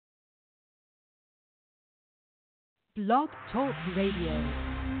Blog Talk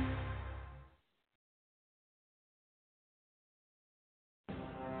Radio.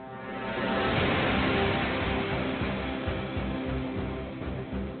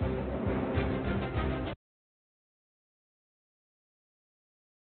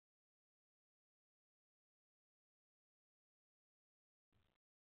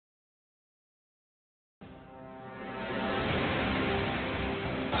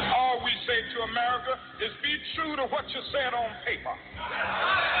 To America is be true to what you said on paper.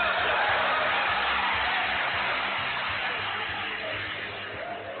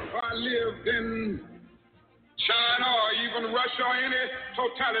 If I lived in China or even Russia or any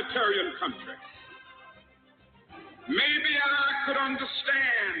totalitarian country, maybe I could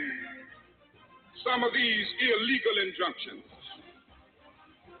understand some of these illegal injunctions.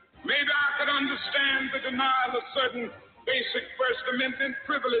 Maybe I could understand the denial of certain basic First Amendment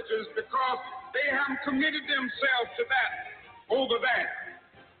privileges because they haven't committed themselves to that over that.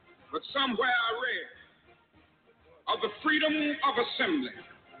 But somewhere I read of the freedom of assembly.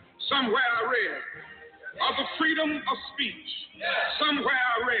 Somewhere I read of the freedom of speech. Somewhere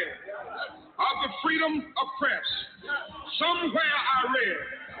I read of the freedom of press. Somewhere I read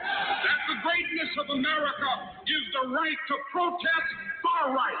that the greatness of America is the right to protest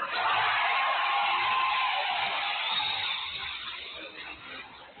for rights.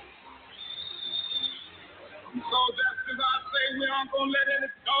 So just as I say, we aren't going to let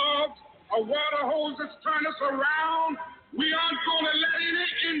any dogs or water hoses turn us around, we aren't going to let any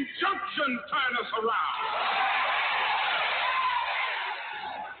injunction turn us around.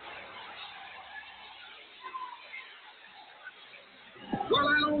 Well,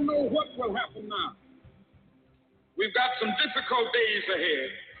 I don't know what will happen now. We've got some difficult days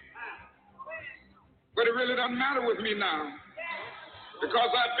ahead. But it really doesn't matter with me now because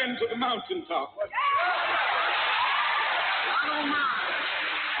I've been to the mountaintop. I don't mind.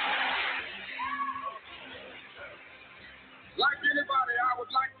 Like anybody, I would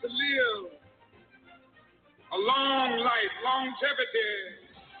like to live a long life. Longevity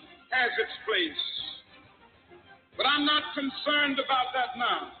has its place. But I'm not concerned about that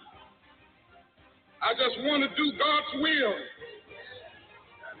now. I just want to do God's will.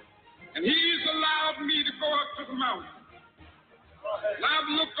 And He's allowed me to go up to the mountain. And I've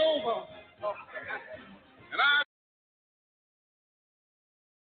looked over and I've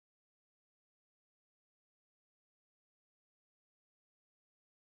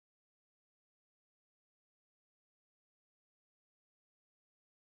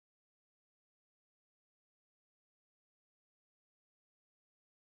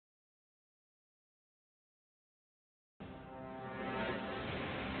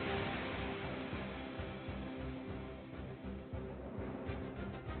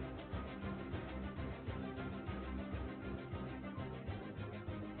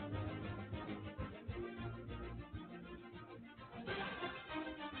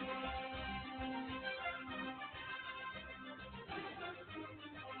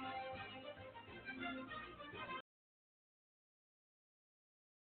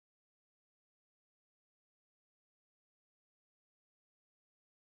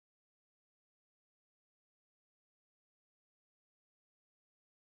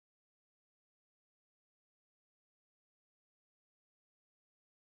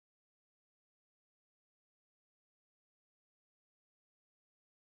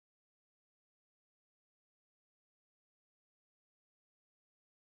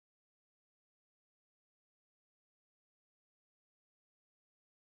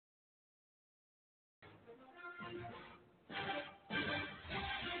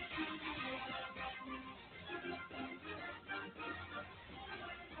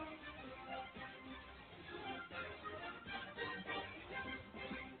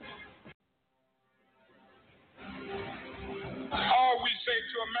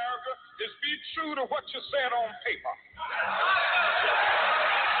to America is be true to what you said on paper.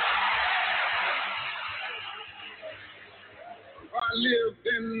 If I lived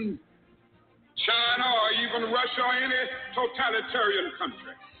in China or even Russia or any totalitarian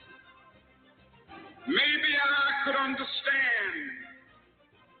country, maybe I could understand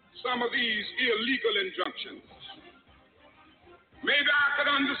some of these illegal injunctions. Maybe I could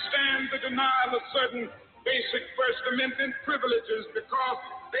understand the denial of certain basic First Amendment privileges because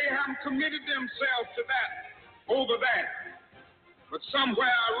they haven't committed themselves to that over that. But somewhere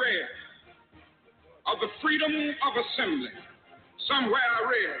I read of the freedom of assembly. Somewhere I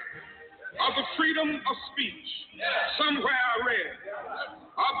read of the freedom of speech. Somewhere I read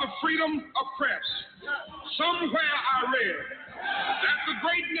of the freedom of press. Somewhere I read that the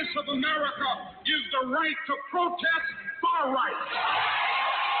greatness of America is the right to protest far right.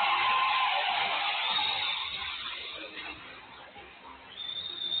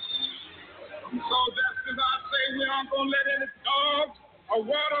 So just as I say, we aren't going to let any dogs or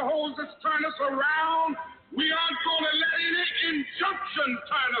water hoses turn us around, we aren't going to let any injunction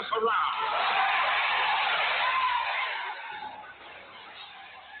turn us around.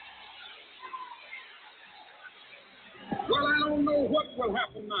 Well, I don't know what will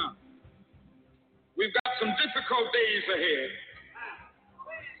happen now. We've got some difficult days ahead.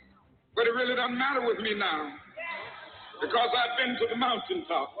 But it really doesn't matter with me now, because I've been to the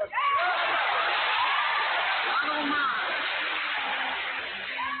mountaintop. I don't mind.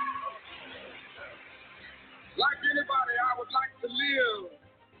 Like anybody, I would like to live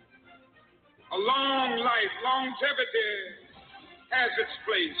a long life. Longevity has its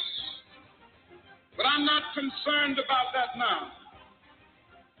place. But I'm not concerned about that now.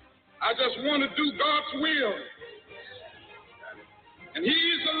 I just want to do God's will. And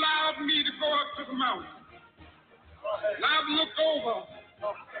He's allowed me to go up to the mountain. And I've looked over,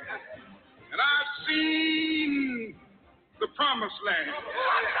 and I've seen the promised land.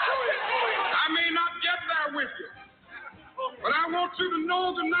 I may not get there with you, but I want you to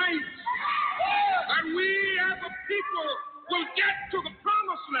know tonight that we as a people will get to the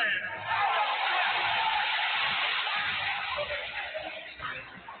promised land.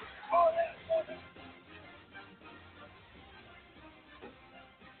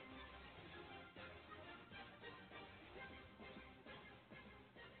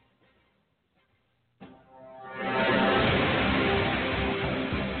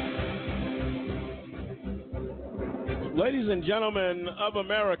 Ladies and gentlemen of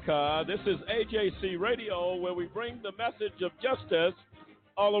America, this is AJC Radio, where we bring the message of justice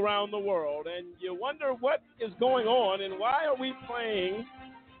all around the world. And you wonder what is going on and why are we playing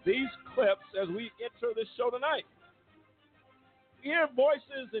these clips as we enter this show tonight. We hear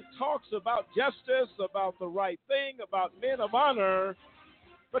voices and talks about justice, about the right thing, about men of honor.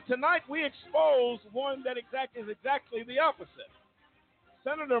 But tonight we expose one that is exactly the opposite.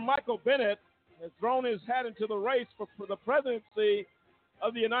 Senator Michael Bennet has thrown his hat into the race for the presidency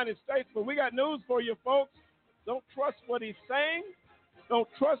of the United States. But we got news for you, folks. Don't trust what he's saying. Don't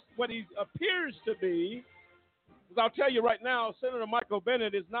trust what he appears to be. Because I'll tell you right now, Senator Michael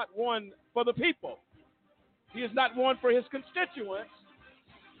Bennet is not one for the people. He is not one for his constituents.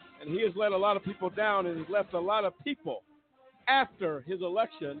 And he has let a lot of people down and has left a lot of people after his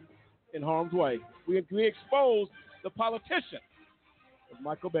election in harm's way. We expose the politician of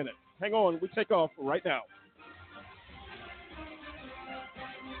Michael Bennet. Hang on, we take off right now.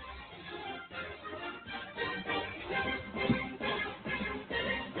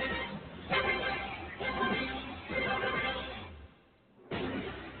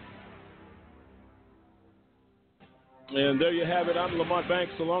 And there you have it. I'm Lamont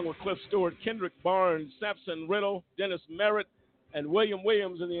Banks, along with Cliff Stewart, Kendrick Barnes, Sampson Riddle, Dennis Merritt, and William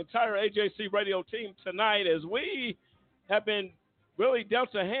Williams, and the entire AJC Radio team tonight, as we have been really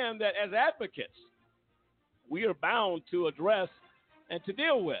dealt a hand that as advocates we are bound to address and to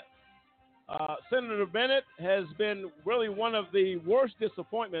deal with. Senator Bennet has been really one of the worst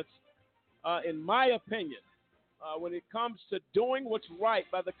disappointments, in my opinion, when it comes to doing what's right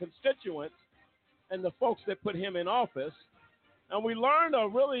by the constituents and the folks that put him in office. And we learned a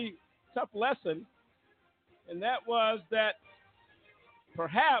really tough lesson, and that was that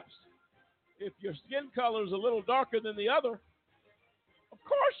perhaps if your skin color is a little darker than the other, of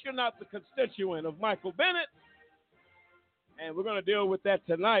course you're not the constituent of Michael Bennet. And we're going to deal with that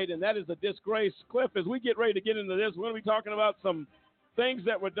tonight, and that is a disgrace. Cliff, as we get ready to get into this, we're going to be talking about some things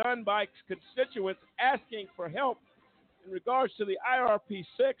that were done by constituents asking for help in regards to the IRP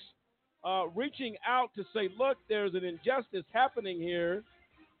 6, reaching out to say, look, there's an injustice happening here,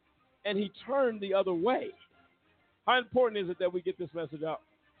 and he turned the other way. How important is it that we get this message out?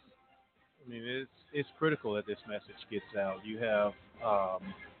 I mean, it's critical that this message gets out. You have,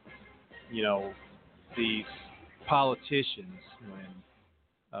 these politicians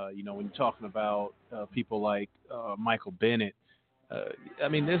when you're talking about people like Michael Bennet. I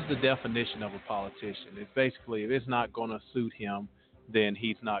mean, this is the definition of a politician. It's basically, if it's not going to suit him, then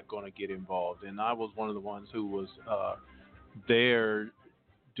he's not going to get involved. And I was one of the ones who was there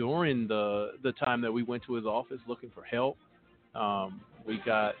during the time that we went to his office looking for help. We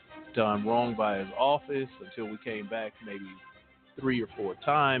got done wrong by his office until we came back maybe 3 or 4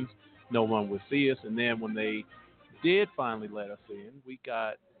 times. No one would see us. And then when they did finally let us in, we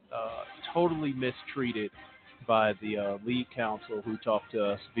got totally mistreated by the lead counsel who talked to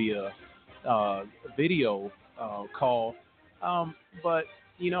us via video call. But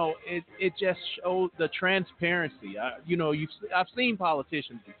it just shows the transparency. I've seen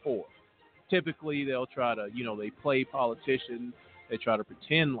politicians before. Typically, they'll try to, they play politicians. They try to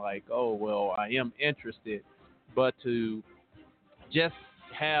pretend like, oh, well, I am interested, but to just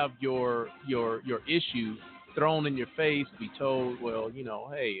have your issue thrown in your face, be told, well,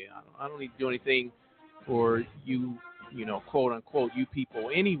 hey, I don't need to do anything for you, quote unquote, you people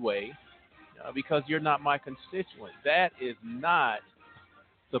anyway, because you're not my constituent. That is not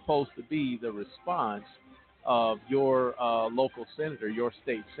supposed to be the response of your local senator, your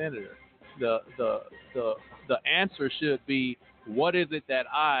state senator. The answer should be, what is it that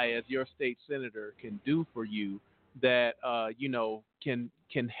I, as your state senator, can do for you that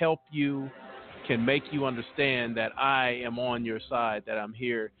can help you, can make you understand that I am on your side, that I'm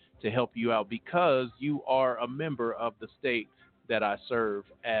here to help you out because you are a member of the state that I serve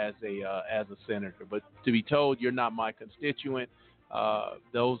as a senator. But to be told you're not my constituent,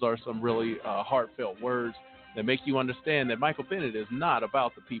 those are some really heartfelt words that make you understand that Michael Bennet is not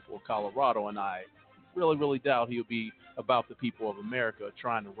about the people of Colorado, and I really, really doubt he'll be about the people of America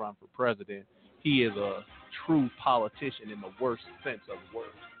trying to run for president. He is a true politician in the worst sense of the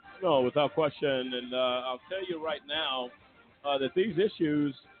word. No, without question. And I'll tell you right now that these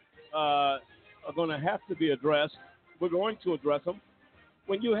issues are going to have to be addressed. We're going to address them.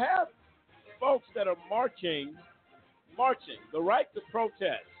 When you have folks that are marching, the right to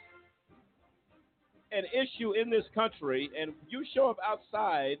protest an issue in this country, and you show up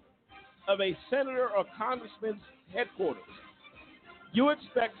outside of a senator or congressman's headquarters, you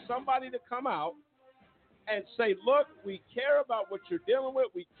expect somebody to come out and say, look, we care about what you're dealing with,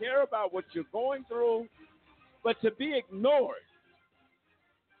 we care about what you're going through, but to be ignored,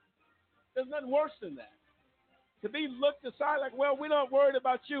 there's nothing worse than that. To be looked aside like, well, we're not worried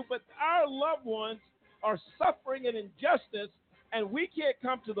about you, but our loved ones are suffering an injustice, and we can't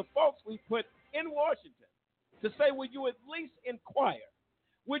come to the folks we put in Washington to say, would you at least inquire?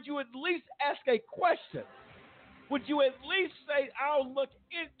 Would you at least ask a question? Would you at least say, I'll look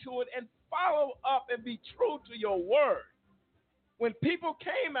into it and follow up and be true to your word? When people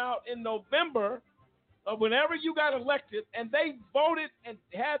came out in November, whenever you got elected, and they voted and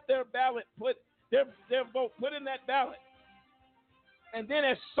had their ballot put, their vote put in that ballot, and then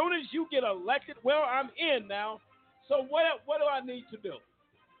as soon as you get elected, well, I'm in now, so what do I need to do?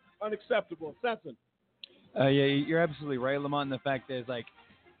 Unacceptable. Samson. Yeah, you're absolutely right, Lamont, in the fact that it's like,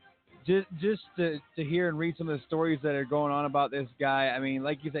 just to hear and read some of the stories that are going on about this guy, I mean,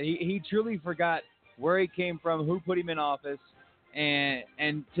 like you said, he truly forgot where he came from, who put him in office, and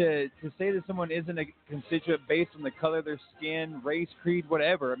to say that someone isn't a constituent based on the color of their skin, race, creed,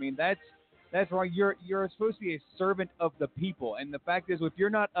 whatever, I mean, that's wrong. You're supposed to be a servant of the people, and the fact is, if you're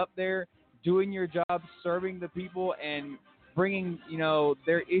not up there doing your job, serving the people, and bringing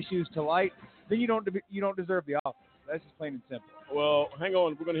their issues to light, then you don't deserve the office. That's just plain and simple. Well, hang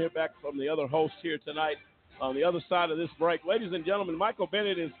on. We're going to hear back from the other host here tonight on the other side of this break. Ladies and gentlemen, Michael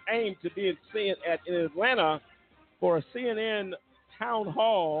Bennet is aimed to be in Atlanta for a CNN town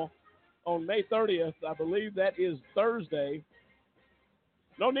hall on May 30th. I believe that is Thursday.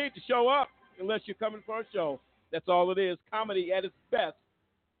 No need to show up unless you're coming for a show. That's all it is. Comedy at its best.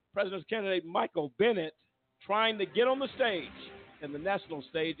 President's candidate Michael Bennet trying to get on the stage, and the national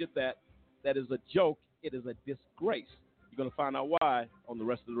stage at that. That is a joke. It is a disgrace. You're going to find out why on the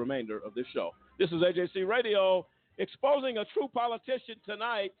rest of the remainder of this show. This is AJC Radio, exposing a true politician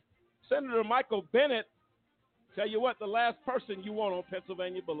tonight, Senator Michael Bennet. Tell you what, the last person you want on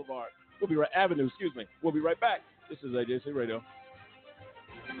Pennsylvania Boulevard. We'll be right back. This is AJC Radio.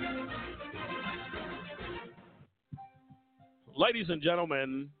 Ladies and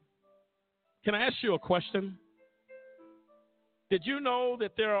gentlemen, can I ask you a question? Did you know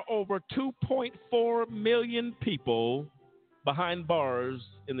that there are over 2.4 million people behind bars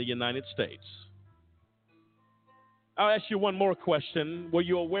in the United States? I'll ask you one more question. Were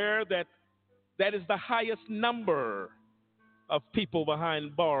you aware that that is the highest number of people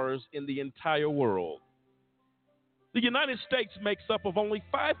behind bars in the entire world? The United States makes up of only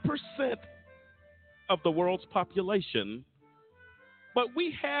 5% of the world's population, but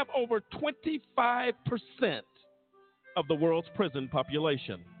we have over 25% of the world's prison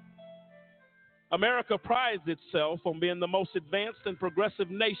population. America prides itself on being the most advanced and progressive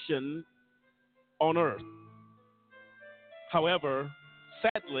nation on earth. However,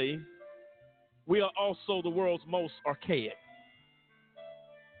 sadly, we are also the world's most archaic.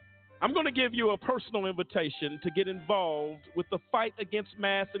 I'm going to give you a personal invitation to get involved with the fight against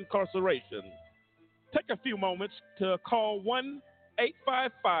mass incarceration. Take a few moments to call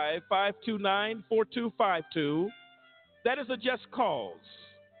 1-855-529-4252 That is a just cause.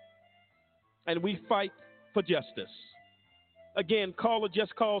 And we fight for justice. Again, call a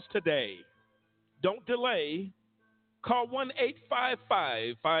just cause today. Don't delay. Call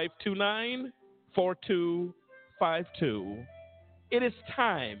 1-855-529-4252. It is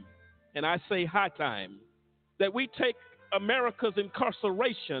time, and I say high time, that we take America's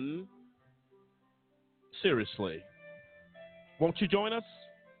incarceration seriously. Won't you join us?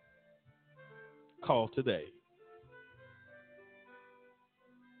 Call today.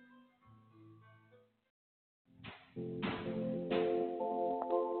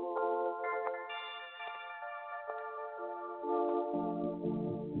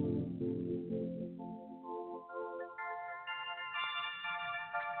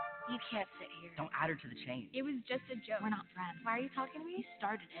 You can't sit here. Don't add her to the chain. It was just a joke. We're not friends. Why are you talking to me? You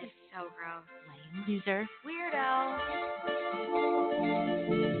started it. It's so gross. Lame. Loser. Weirdo.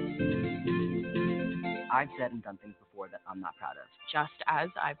 I've said and done things before that I'm not proud of. Just as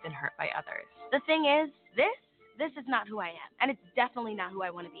I've been hurt by others. The thing is, this is not who I am. And it's definitely not who I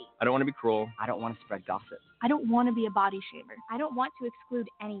want to be. I don't want to be cruel. I don't want to spread gossip. I don't want to be a body shamer. I don't want to exclude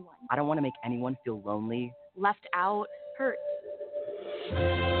anyone. I don't want to make anyone feel lonely. Left out, hurt. We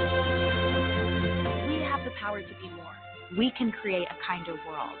have the power to be more. We can create a kinder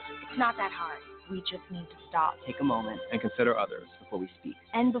world. It's not that hard. We just need to stop. Take a moment And consider others. before we speak.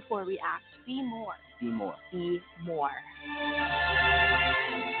 And before we act, Be more. Be more. be more.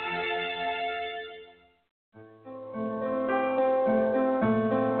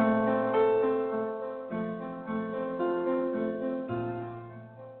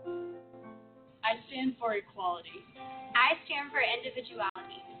 I stand for equality. I stand for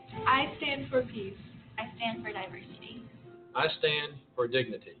individuality. I stand for peace. I stand for diversity. I stand for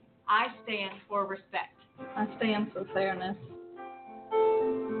dignity. I stand for respect. I stand for fairness.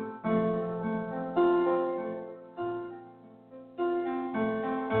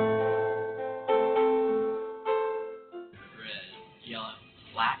 Red, yellow,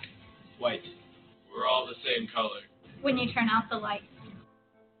 black, white. We're all the same color. When you turn out the lights.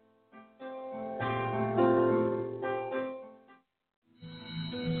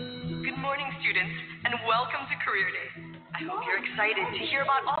 Good morning, students, and welcome to Career Day. I hope you're excited to hear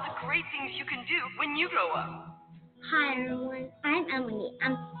about all the great things you can do when you grow up. Hi, everyone. I'm Emily.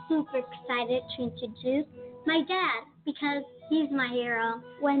 I'm super excited to introduce my dad because he's my hero.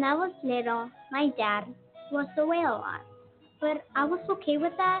 When I was little, my dad was away a lot, but I was okay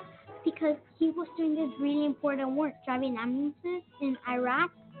with that because he was doing this really important work, driving ambulances in Iraq.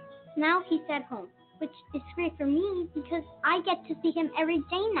 Now he's at home, which is great for me because I get to see him every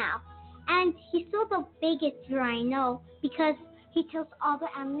day now. And he's still the biggest hero I know because he tells all the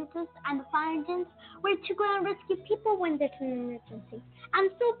ambulances and the fire engines where to go and rescue people when there's an emergency. I'm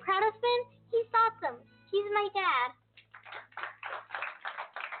so proud of him. He's awesome. He's my dad.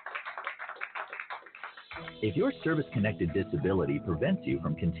 If your service-connected disability prevents you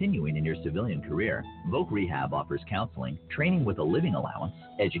from continuing in your civilian career, Voc Rehab offers counseling, training with a living allowance,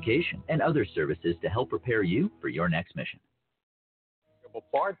 education, and other services to help prepare you for your next mission. A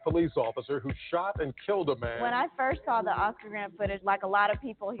BART police officer who shot and killed a man. When I first saw the Oscar Grant footage, like a lot of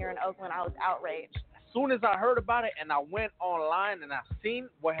people here in Oakland, I was outraged. As soon as I heard about it and I went online and I seen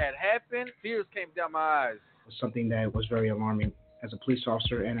what had happened, tears came down my eyes. It was something that was very alarming as a police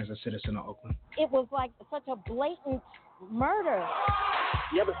officer and as a citizen of Oakland. It was like such a blatant murder.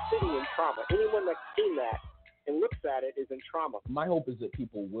 You have a city in trauma. Anyone that's seen that and looks at it is in trauma. My hope is that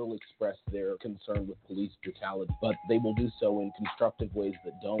people will express their concern with police brutality, but they will do so in constructive ways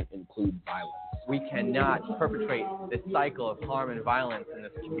that don't include violence. We cannot perpetrate this cycle of harm and violence in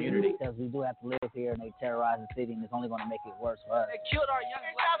this community. Because we do have to live here and they terrorize the city and it's only going to make it worse for us. They killed our young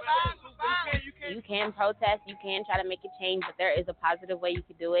black men. You can protest, you can try to make a change, but there is a positive way you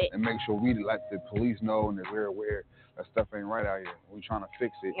can do it. And make sure we let the police know and that we're aware that stuff ain't right out here. We're trying to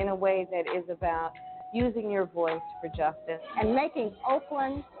fix it. In a way that is about using your voice for justice. And making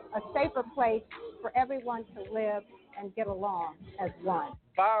Oakland a safer place for everyone to live and get along as one.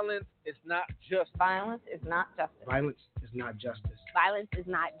 Violence is not just. Violence is not justice. Violence is not justice. Violence is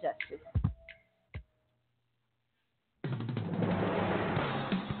not justice.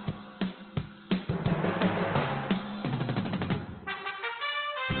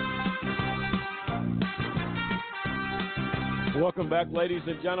 Welcome back, ladies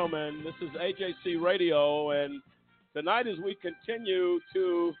and gentlemen. This is AJC Radio, and tonight as we continue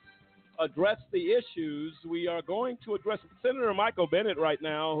to address the issues, we are going to address Senator Michael Bennet right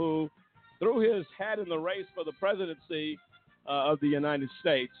now, who threw his hat in the race for the presidency of the United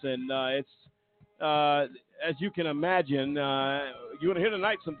States. And it's, as you can imagine, you're going to hear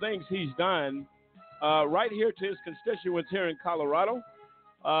tonight some things he's done right here to his constituents here in Colorado,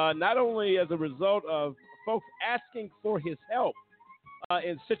 not only as a result of folks asking for his help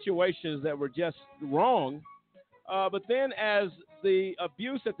in situations that were just wrong, but then as the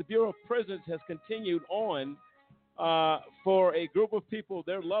abuse at the Bureau of Prisons has continued on for a group of people,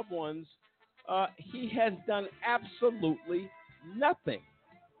 their loved ones, he has done absolutely nothing.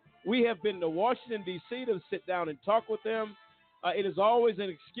 We have been to Washington, D.C. to sit down and talk with them. It is always an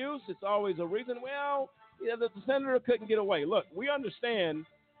excuse. It's always a reason. Well, the senator couldn't get away. Look, we understand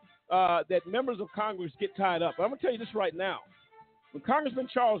that members of Congress get tied up. But I'm going to tell you this right now. When Congressman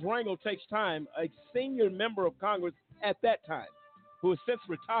Charles Rangel takes time, a senior member of Congress at that time, who has since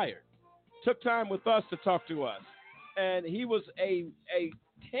retired, took time with us to talk to us. And he was a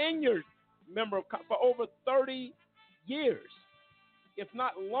tenured member of Congress for over 30 years, if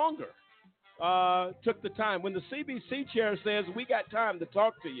not longer. Took the time. When the CBC chair says, we got time to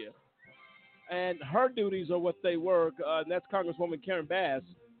talk to you, and her duties are what they were, and that's Congresswoman Karen Bass,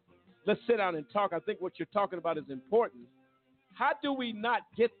 let's sit down and talk. I think what you're talking about is important. How do we not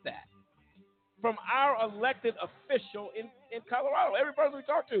get that from our elected official in Colorado? Every person we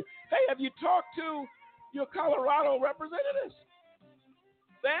talk to, hey, have you talked to your Colorado representatives?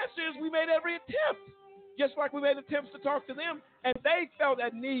 The answer is we made every attempt, just like we made attempts to talk to them, and they felt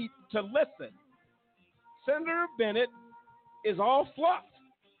a need to listen. Senator Bennet is all fluff.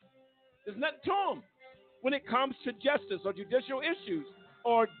 There's nothing to him when it comes to justice or judicial issues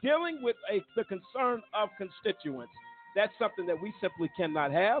or dealing with the concern of constituents. That's something that we simply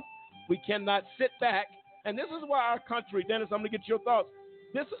cannot have. We cannot sit back. And this is why our country, Dennis, I'm going to get your thoughts.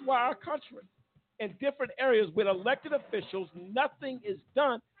 This is why our country, in different areas with elected officials, nothing is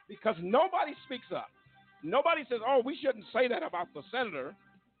done because nobody speaks up. Nobody says, oh, we shouldn't say that about the senator.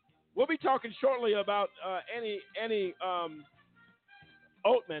 We'll be talking shortly about Annie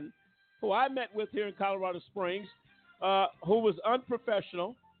Oatman, who I met with here in Colorado Springs, who was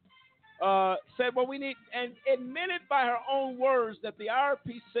unprofessional, said, well, we need, and admitted by her own words that the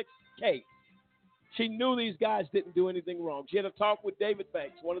IRP 6 case, she knew these guys didn't do anything wrong. She had a talk with David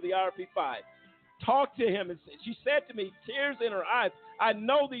Banks, one of the IRP 5. Talked to him, and she said to me, tears in her eyes, I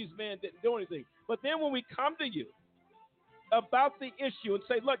know these men didn't do anything. But then when we come to you about the issue and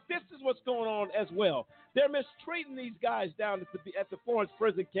say, look, this is what's going on as well. They're mistreating these guys down at the Florence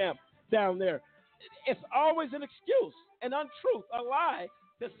prison camp down there. It's always an excuse, an untruth, a lie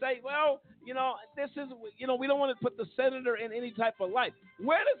to say, well, this is, we don't want to put the senator in any type of light.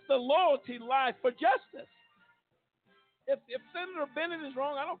 Where does the loyalty lie for justice? If Senator Bennet is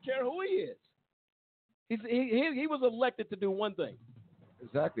wrong, I don't care who he is. He was elected to do one thing.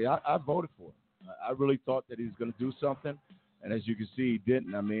 Exactly. I voted for him. I really thought that he was going to do something, and as you can see, he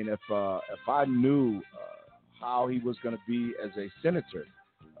didn't. I mean, if I knew how he was going to be as a senator,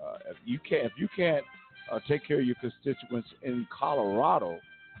 if you can't take care of your constituents in Colorado,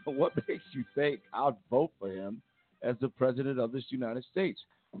 what makes you think I'd vote for him as the president of this United States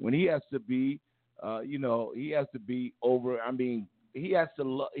when he has to be, he has to be over. I mean, he has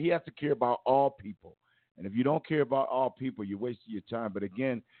to care about all people. And if you don't care about all people, you're wasting your time. But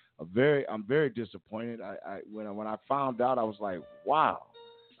again, I'm very disappointed. When I found out, I was like, wow.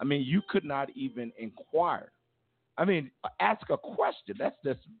 I mean, you could not even inquire. I mean, ask a question. That's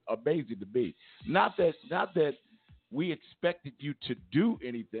just amazing to me. Not that we expected you to do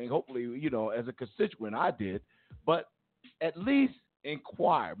anything. Hopefully, as a constituent, I did. But at least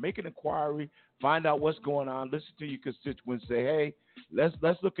inquire. Make an inquiry. Find out what's going on. Listen to your constituents. Say, hey,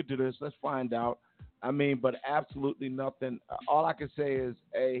 let's look into this. Let's find out. I mean, but absolutely nothing. All I can say is,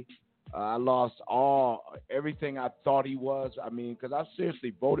 I lost everything I thought he was. I mean, because I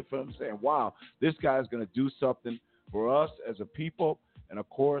seriously voted for him, saying, wow, this guy's going to do something for us as a people. And, of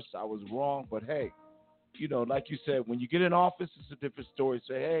course, I was wrong. But, hey, like you said, when you get in office, it's a different story.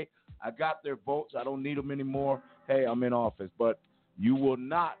 Say, hey, I got their votes. I don't need them anymore. Hey, I'm in office. But you will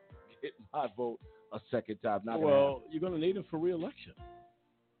not get my vote a second time. Well, you're going to need them for re-election.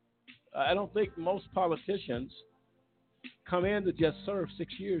 I don't think most politicians come in to just serve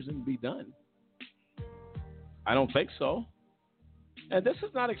 6 years and be done. I don't think so. And this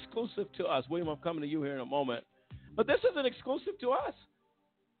is not exclusive to us. William, I'm coming to you here in a moment. But this isn't exclusive to us.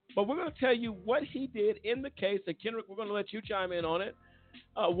 But we're going to tell you what he did in the case. And Kendrick, we're going to let you chime in on it.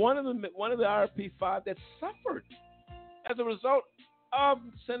 One of the IRP 5 that suffered as a result of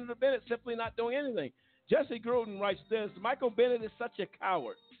Senator Bennet simply not doing anything. Jesse Gruden writes this: Michael Bennet is such a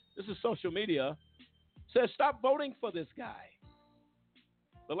coward. This is social media. Says, stop voting for this guy.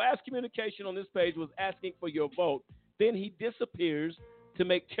 The last communication on this page was asking for your vote. Then he disappears to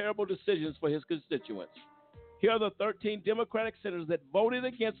make terrible decisions for his constituents. Here are the 13 Democratic senators that voted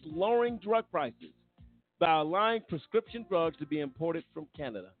against lowering drug prices. by allowing prescription drugs to be imported from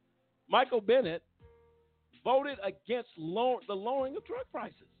Canada. Michael Bennet voted against the lowering of drug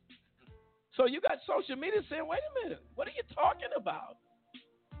prices. So you got social media saying, wait a minute, what are you talking about?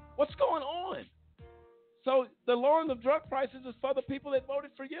 What's going on? So the lowering of drug prices is for the people that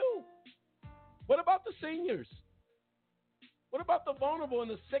voted for you. What about the seniors? What about the vulnerable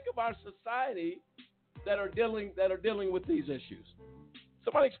and the sick of our society that are dealing with these issues?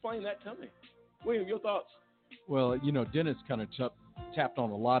 Somebody explain that to me. William, your thoughts? Well, Dennis kind of tapped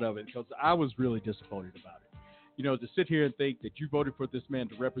on a lot of it because I was really disappointed about it. To sit here and think that you voted for this man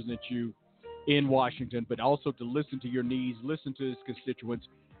to represent you in Washington, but also to listen to your needs, listen to his constituents,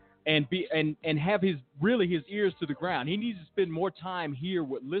 and have his ears to the ground. He needs to spend more time here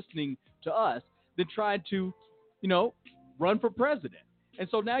with listening to us than trying to, run for president. And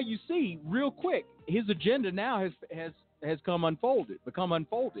so now you see real quick his agenda now has become unfolded.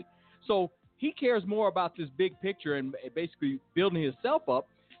 So he cares more about this big picture and basically building himself up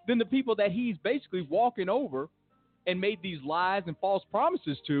than the people that he's basically walking over and made these lies and false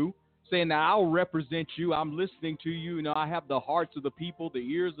promises to, saying that I'll represent you, I'm listening to you, I have the hearts of the people, the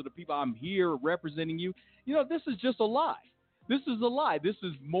ears of the people, I'm here representing you. This is just a lie. This is a lie. This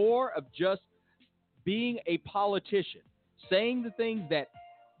is more of just being a politician, saying the things that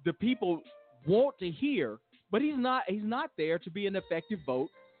the people want to hear, but he's not there to be an effective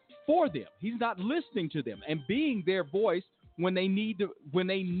vote for them. He's not listening to them and being their voice when they need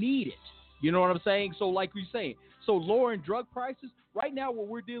it. You know what I'm saying? So like we're saying, lowering drug prices, right now what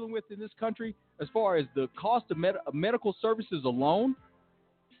we're dealing with in this country as far as the cost of medical services alone,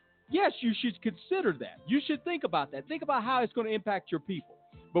 yes, you should consider that. You should think about that. Think about how it's going to impact your people.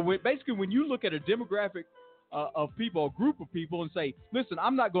 But when you look at a demographic of people, a group of people, and say, listen,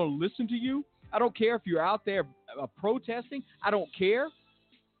 I'm not going to listen to you. I don't care if you're out there protesting. I don't care.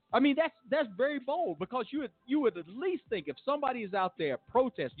 I mean, that's very bold, because you would at least think if somebody is out there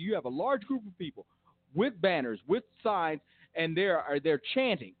protesting, you have a large group of people with banners, with signs, and they're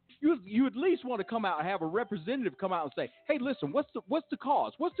chanting. You at least want to come out and have a representative come out and say, hey, listen, what's the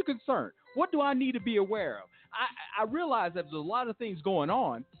cause? What's the concern? What do I need to be aware of? I realize that there's a lot of things going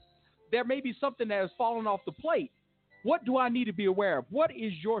on. There may be something that has fallen off the plate. What do I need to be aware of? What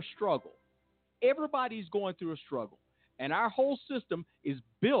is your struggle? Everybody's going through a struggle. And our whole system is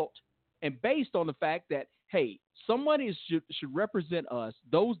built and based on the fact that, hey, somebody should represent us,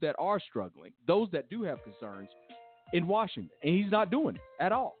 those that are struggling, those that do have concerns in Washington. And he's not doing it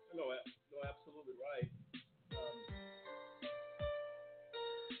at all. No, absolutely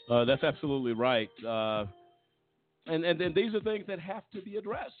right. That's absolutely right. And these are things that have to be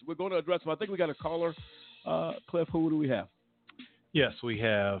addressed. We're going to address them. I think we got a caller. Cliff, who do we have? Yes, we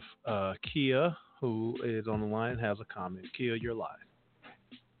have Kia, who is on the line, has a comment. Kia, you're live.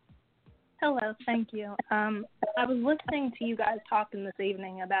 Hello, thank you. I was listening to you guys talking this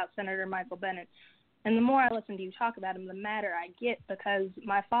evening about Senator Michael Bennet, and the more I listen to you talk about him, the madder I get, because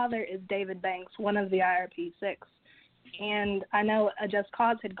my father is David Banks, one of the IRP6, and I know a just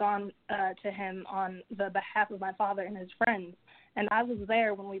cause had gone to him on the behalf of my father and his friends, and I was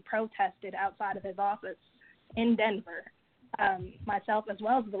there when we protested outside of his office in Denver, myself as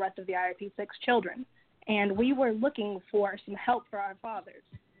well as the rest of the IRP6 children, and we were looking for some help for our fathers,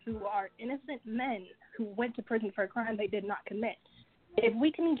 who are innocent men who went to prison for a crime they did not commit. If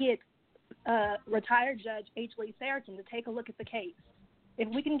we can get retired Judge H. Lee Sarakin to take a look at the case, if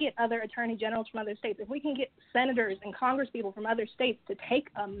we can get other attorney generals from other states, if we can get senators and congresspeople from other states to take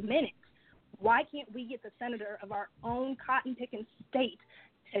a minute, why can't we get the senator of our own cotton-picking state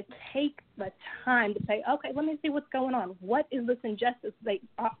to take the time to say, okay, let me see what's going on. What is this injustice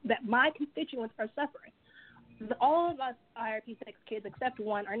that my constituents are suffering? All of us IRP6 kids, except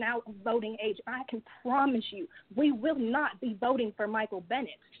one, are now of voting age. I can promise you we will not be voting for Michael Bennet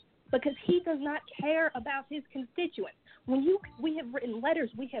because he does not care about his constituents. We have written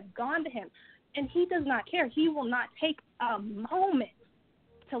letters, we have gone to him, and he does not care. He will not take a moment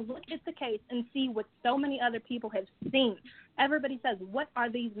to look at the case and see what so many other people have seen. Everybody says, what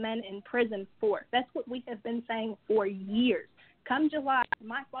are these men in prison for? That's what we have been saying for years. Come July,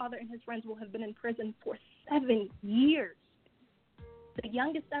 my father and his friends will have been in prison for 7 years. The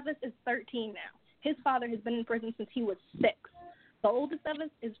youngest of us is 13 now. His father has been in prison since he was 6. The oldest of us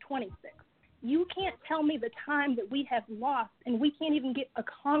is 26. You can't tell me the time that we have lost, and we can't even get a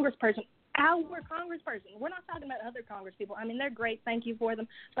congressperson, our congressperson. We're not talking about other congresspeople. I mean, they're great. Thank you for them.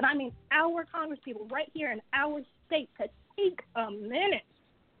 But I mean, our congresspeople right here in our state to take a minute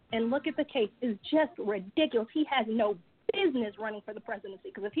and look at the case is just ridiculous. He has no business running for the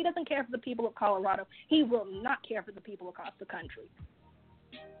presidency, because if he doesn't care for the people of Colorado, he will not care for the people across the country.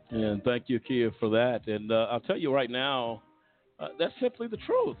 And thank you, Kia, for that. And I'll tell you right now, that's simply the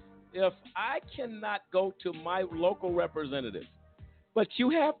truth. If I cannot go to my local representative, but you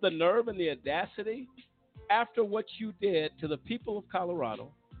have the nerve and the audacity after what you did to the people of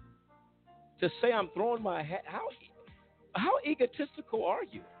Colorado to say I'm throwing my hat, how egotistical are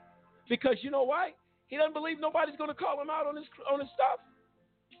you? Because you know why? He doesn't believe nobody's going to call him out on his stuff.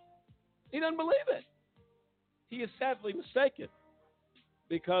 He doesn't believe it. He is sadly mistaken.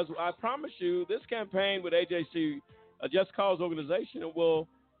 Because I promise you, this campaign with AJC, a Just Cause organization, will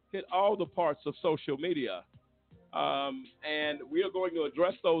hit all the parts of social media. And we are going to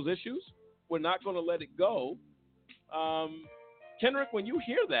address those issues. We're not going to let it go. Kendrick, when you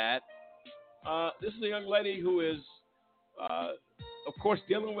hear that, this is a young lady who is, of course,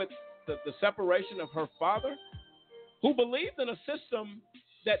 dealing with the separation of her father, who believed in a system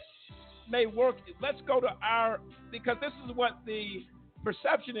that may work. Let's go to because this is what the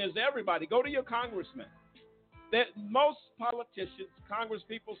perception is to everybody. Go to your congressman. That most politicians,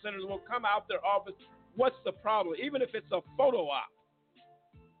 congresspeople, senators will come out their office. What's the problem? Even if it's a photo op.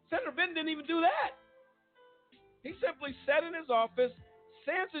 Senator Bennet didn't even do that. He simply sat in his office,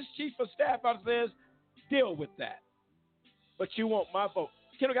 sends his chief of staff out and says, deal with that. But you want my vote.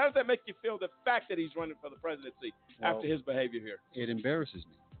 Kendrick, how does that make you feel, the fact that he's running for the presidency after his behavior here? It embarrasses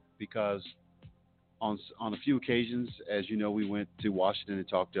me because on a few occasions, as you know, we went to Washington and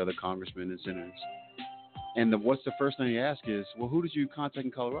talked to other congressmen and senators. And what's the first thing they ask is, well, who did you contact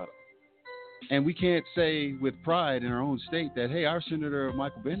in Colorado? And we can't say with pride in our own state that, hey, our Senator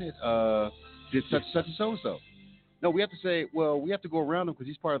Michael Bennet did such and so. No, we have to say, well, we have to go around him because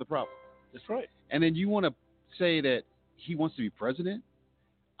he's part of the problem. That's right. And then you want to say that he wants to be president?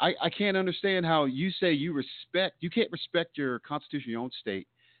 I can't understand how you say you can't respect your constitution, your own state,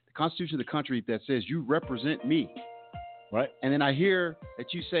 the constitution of the country that says you represent me. Right. And then I hear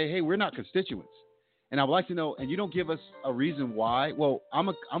that you say, hey, we're not constituents. And I would like to know, and you don't give us a reason why. Well,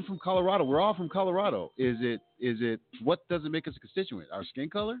 I'm from Colorado. We're all from Colorado. Is it what doesn't make us a constituent? Our skin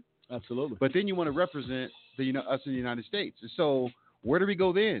color? Absolutely. But then you want to represent us in the United States. And so where do we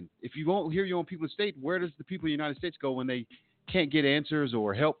go then? If you won't hear your own people in the state, where does the people of the United States go when they can't get answers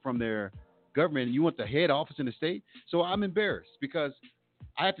or help from their government? And you want the head office in the state? So I'm embarrassed because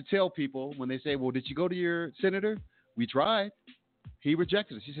I have to tell people when they say, well, did you go to your senator? We tried. He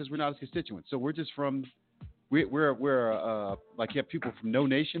rejected us. He says we're not his constituents. So we're just we're like you have people from no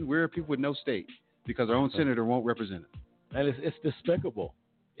nation. We're people with no state because our own senator won't represent us. And it's despicable.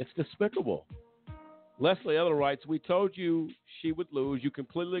 It's despicable. Leslie Eller writes, we told you she would lose. You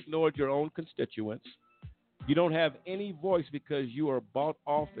completely ignored your own constituents. You don't have any voice because you are bought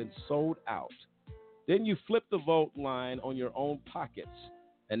off and sold out. Then you flip the vote line on your own pockets.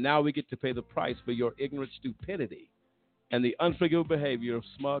 And now we get to pay the price for your ignorant stupidity and the unforgivable behavior of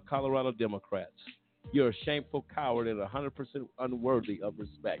smug Colorado Democrats. You're a shameful coward and 100% unworthy of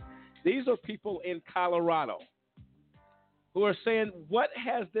respect. These are people in Colorado who are saying, what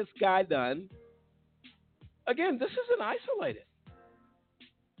has this guy done? Again, this isn't isolated.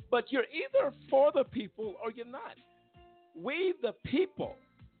 But you're either for the people or you're not. We, the people,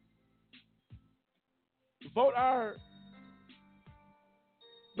 vote our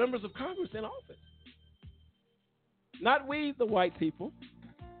members of Congress in office. Not we, the white people.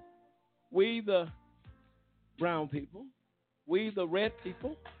 We, the brown people. We, the red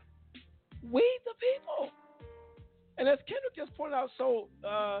people. We, the people. And as Kendrick just pointed out so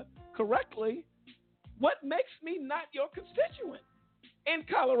correctly, what makes me not your constituent in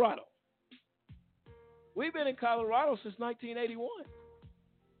Colorado? We've been in Colorado since 1981.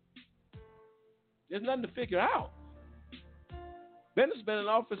 There's nothing to figure out. Bennett's been in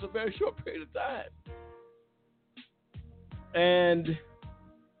office a very short period of time. And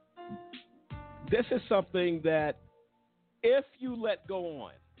this is something that if you let go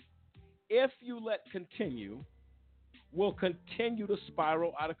on, if you let continue, will continue to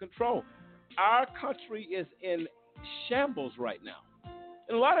spiral out of control. Our country is in shambles right now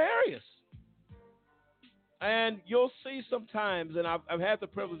in a lot of areas. And you'll see sometimes, and I've had the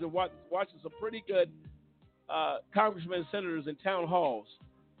privilege of watching some pretty good congressmen and senators in town halls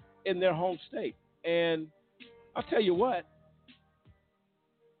in their home state. And I'll tell you what,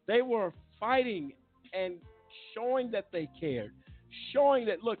 they were fighting and showing that they cared, showing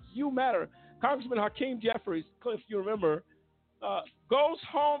that, look, you matter. Congressman Hakeem Jeffries, Cliff, you remember, goes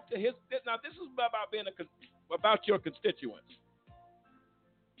home to his. Now, this is about being about your constituents.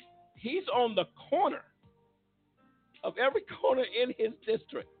 He's on the corner of every corner in his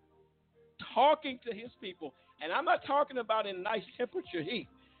district, talking to his people. And I'm not talking about in nice temperature heat.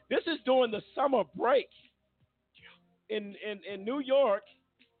 This is during the summer break in New York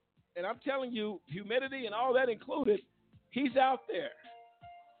And I'm telling you, humidity and all that included, he's out there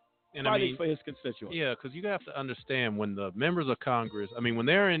And fighting for his constituents. Yeah, because you have to understand when the members of Congress, when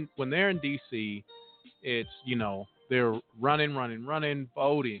they're in D.C., it's, they're running,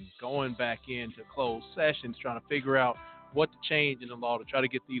 voting, going back into closed sessions, trying to figure out what to change in the law to try to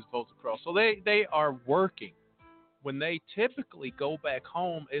get these votes across. So they are working. When they typically go back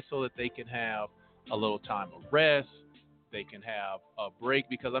home, it's so that they can have a little time of rest. They can have a break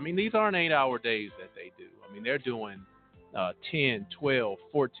because, these aren't 8-hour days that they do. They're doing 10, 12,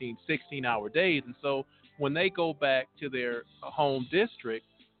 14, 16-hour days. And so when they go back to their home district,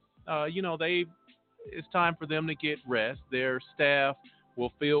 it's time for them to get rest. Their staff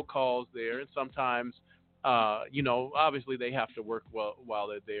will field calls there. And sometimes, obviously they have to work while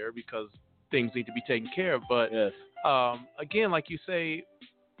they're there because things need to be taken care of. But yes. Again, like you say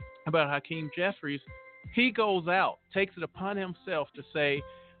about Hakeem Jeffries, he goes out, takes it upon himself to say,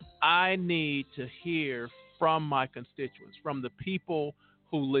 I need to hear from my constituents, from the people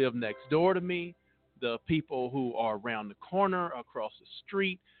who live next door to me, the people who are around the corner, across the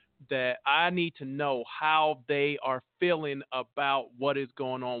street, that I need to know how they are feeling about what is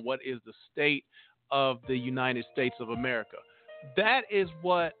going on, what is the state of the United States of America. That is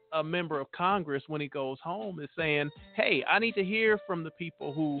what a member of Congress, when he goes home, is saying, hey, I need to hear from the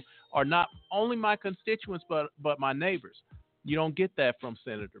people who are not only my constituents, but my neighbors. You don't get that from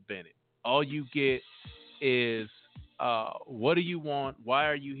Senator Bennet. All you get is, what do you want? Why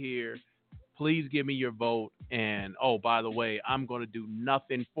are you here? Please give me your vote. And, oh, by the way, I'm going to do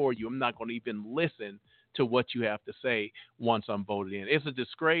nothing for you. I'm not going to even listen to what you have to say once I'm voted in. It's a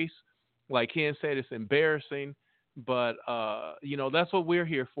disgrace. Like Ken said, it's embarrassing. But, that's what we're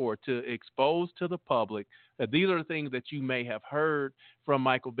here for, to expose to the public that these are the things that you may have heard from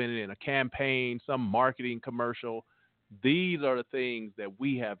Michael Bennet in a campaign, some marketing commercial. These are the things that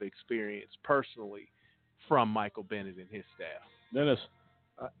we have experienced personally from Michael Bennet and his staff. Dennis,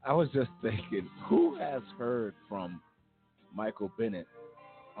 I was just thinking, who has heard from Michael Bennet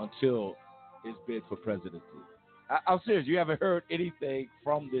until his bid for presidency? I'm serious. You haven't heard anything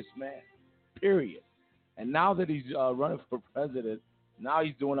from this man, period. And now that he's running for president, now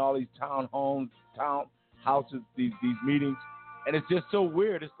he's doing all these town houses, these meetings, and it's just so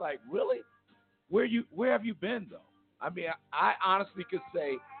weird. It's like, really? Where have you been, though? I honestly could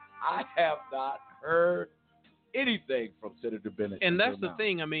say I have not heard anything from Senator Bennet. And that's the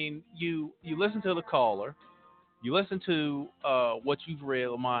thing. You listen to the caller, you listen to what you've read,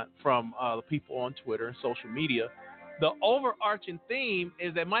 Lamont, from the people on Twitter and social media. The overarching theme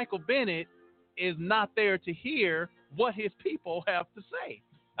is that Michael Bennet is not there to hear what his people have to say.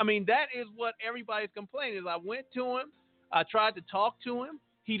 That is what everybody's complaining is. I went to him. I tried to talk to him.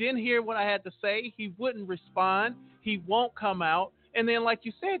 He didn't hear what I had to say. He wouldn't respond. He won't come out. And then, like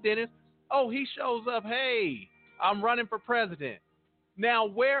you said, Dennis, he shows up. Hey, I'm running for president. Now,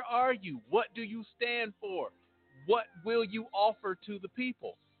 where are you? What do you stand for? What will you offer to the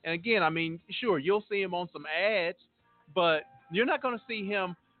people? And again, sure, you'll see him on some ads, but you're not going to see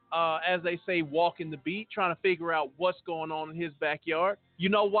him, as they say, walking the beat, trying to figure out what's going on in his backyard. You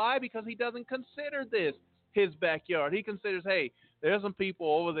know why? Because he doesn't consider this his backyard. He considers, hey, there's some people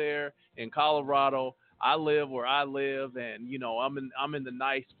over there in Colorado. I live where I live, and I'm in the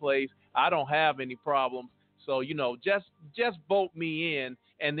nice place. I don't have any problems. So just vote me in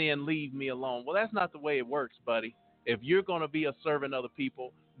and then leave me alone. Well, that's not the way it works, buddy. If you're going to be a servant of the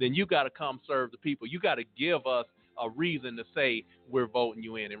people, then you got to come serve the people. You got to give us a reason to say we're voting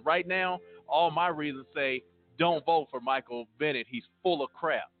you in. And right now, all my reasons say don't vote for Michael Bennet. He's full of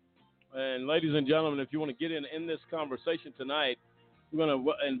crap. And ladies and gentlemen, if you want to get in this conversation tonight, we're going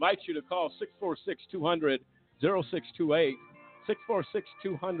to invite you to call 646-200-0628,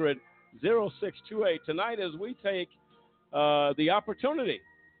 646-200-0628 tonight as we take the opportunity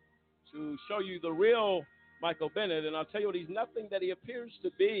to show you the real Michael Bennet. And I'll tell you what, he's nothing that he appears to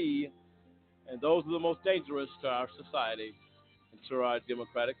be, and those are the most dangerous to our society and to our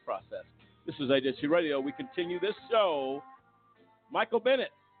democratic process. This is AJC Radio. We continue this show, Michael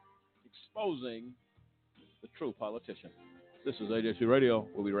Bennet, exposing the true politician. This is AJC Radio.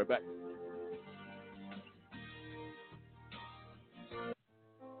 We'll be right back.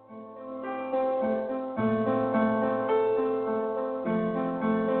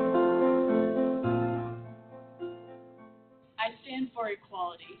 I stand for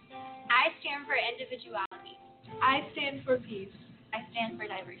equality. I stand for individuality. I stand for peace. I stand for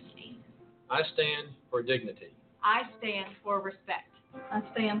diversity. I stand for dignity. I stand for respect. I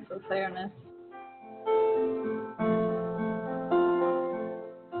stand for fairness.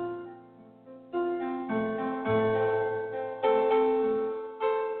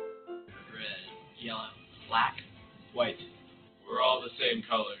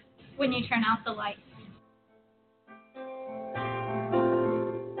 when you turn out the lights.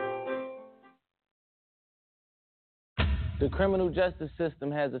 The criminal justice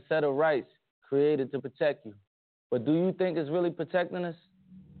system has a set of rights created to protect you. But do you think it's really protecting us?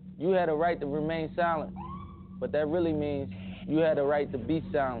 You had a right to remain silent, but that really means you had a right to be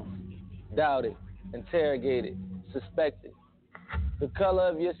silenced, doubted, interrogated, suspected. The color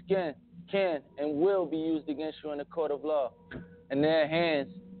of your skin can and will be used against you in the court of law. In their hands,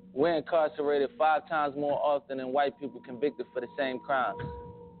 we're incarcerated 5 times more often than white people convicted for the same crimes.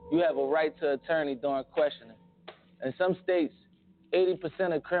 You have a right to attorney during questioning. In some states,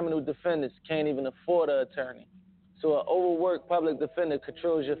 80% of criminal defendants can't even afford an attorney. So an overworked public defender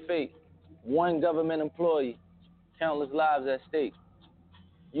controls your fate. One government employee, countless lives at stake.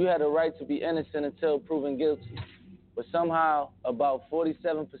 You had a right to be innocent until proven guilty. But somehow, about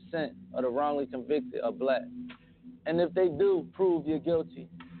 47% of the wrongly convicted are black. And if they do prove you're guilty,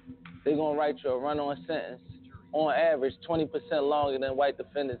 they're going to write you a run-on sentence, on average 20% longer than white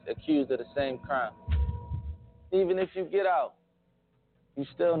defendants accused of the same crime. Even if you get out, you're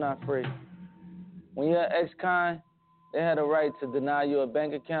still not free. When you're ex-con, they had a right to deny you a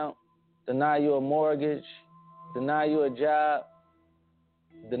bank account, deny you a mortgage, deny you a job,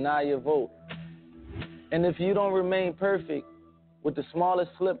 deny your vote. And if you don't remain perfect, with the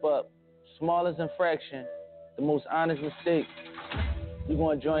smallest slip-up, smallest infraction, the most honest mistake, you're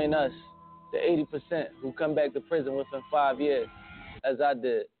going to join us, the 80% who come back to prison within 5 years, as I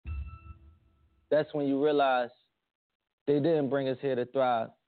did. That's when you realize they didn't bring us here to thrive.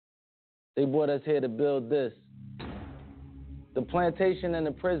 They brought us here to build this. The plantation and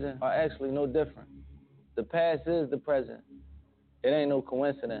the prison are actually no different. The past is the present. It ain't no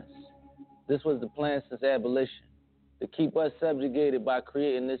coincidence. This was the plan since abolition, to keep us subjugated by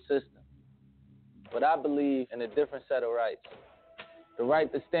creating this system. But I believe in a different set of rights. The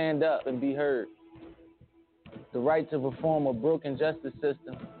right to stand up and be heard. The right to reform a broken justice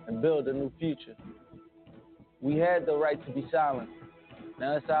system and build a new future. We had the right to be silent.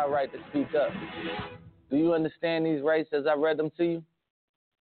 Now it's our right to speak up. Do you understand these rights as I read them to you?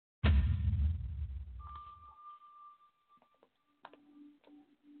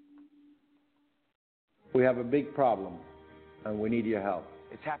 We have a big problem, and we need your help.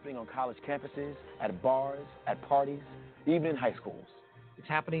 It's happening on college campuses, at bars, at parties, even in high schools. It's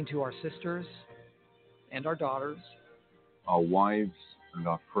happening to our sisters and our daughters, our wives and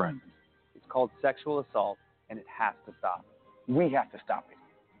our friends. It's called sexual assault, and it has to stop. We have to stop it.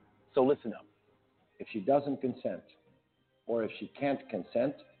 So listen up. If she doesn't consent, or if she can't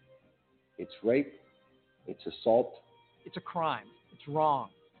consent, it's rape, it's assault. It's a crime. It's wrong.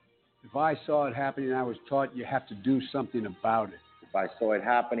 If I saw it happening, I was taught you have to do something about it. If I saw it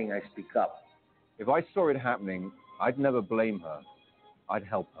happening, I speak up. If I saw it happening, I'd never blame her. I'd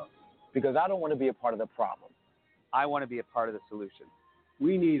help her. Because I don't want to be a part of the problem. I want to be a part of the solution.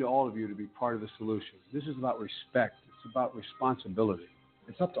 We need all of you to be part of the solution. This is about respect. It's about responsibility.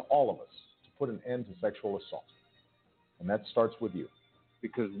 It's up to all of us to put an end to sexual assault. And that starts with you.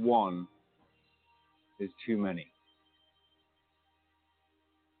 Because one is too many.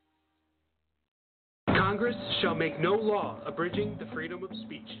 Congress shall make no law abridging the freedom of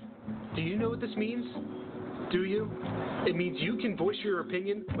speech. Do you know what this means? Do you? It means you can voice your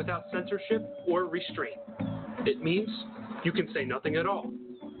opinion without censorship or restraint. It means you can say nothing at all.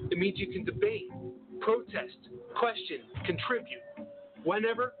 It means you can debate, protest, question, contribute,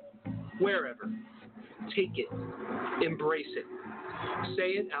 whenever, wherever. Take it. Embrace it.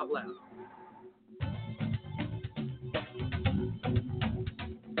 Say it out loud.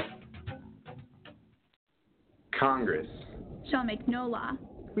 Congress shall make no law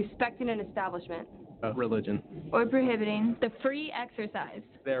respecting an establishment, religion, or prohibiting the free exercise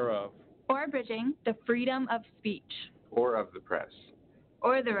thereof, or abridging the freedom of speech, or of the press,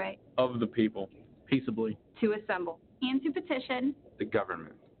 or the right of the people, peaceably, to assemble, and to petition the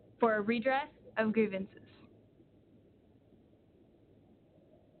government for a redress of grievances.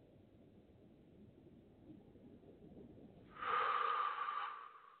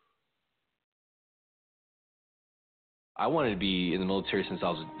 I wanted to be in the military since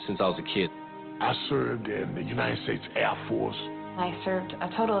I was a kid. I served in the United States Air Force. I served a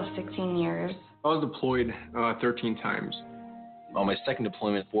total of 16 years. I was deployed 13 times. On my second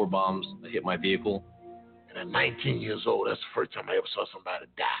deployment, 4 bombs hit my vehicle. And at 19 years old, that's the first time I ever saw somebody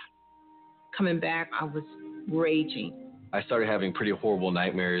die. Coming back, I was raging. I started having pretty horrible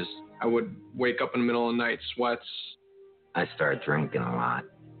nightmares. I would wake up in the middle of the night, sweats. I started drinking a lot.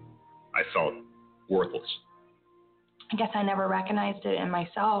 I felt worthless. I guess I never recognized it in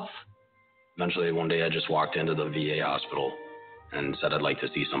myself. Eventually, one day, I just walked into the VA hospital, and said I'd like to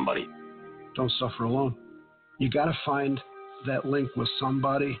see somebody. Don't suffer alone. You got to find that link with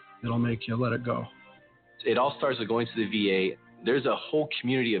somebody that'll make you let it go. It all starts with going to the VA. There's a whole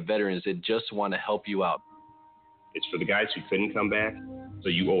community of veterans that just want to help you out. It's for the guys who couldn't come back, so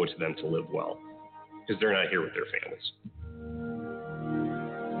you owe it to them to live well, because they're not here with their families.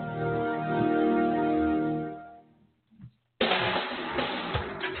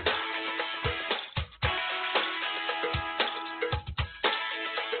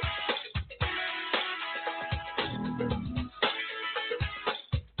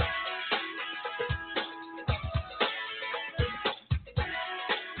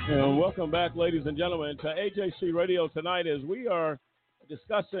 Welcome back, ladies and gentlemen, to AJC Radio tonight as we are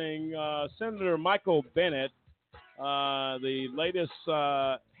discussing Senator Michael Bennet, the latest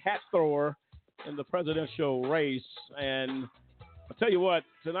hat thrower in the presidential race. And I'll tell you what,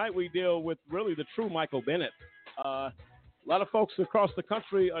 tonight we deal with really the true Michael Bennet. A lot of folks across the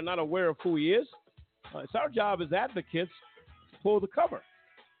country are not aware of who he is. It's our job as advocates to pull the cover,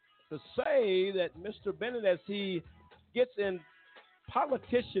 to say that Mr. Bennet, as he gets in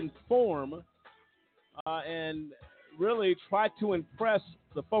politician form and really try to impress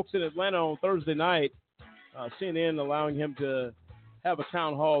the folks in Atlanta on Thursday night, CNN allowing him to have a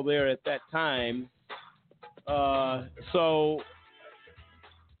town hall there at that time. So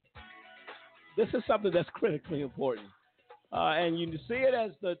this is something that's critically important. And you see it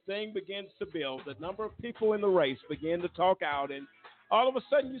as the thing begins to build. The number of people in the race begin to talk out, and all of a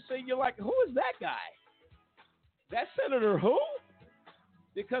sudden you're like, who is that guy? That Senator who?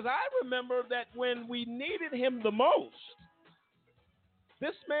 Because I remember that when we needed him the most,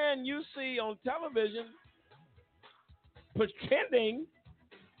 this man you see on television pretending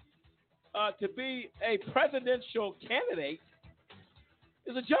to be a presidential candidate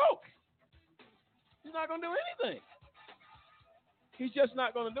is a joke. He's not going to do anything. He's just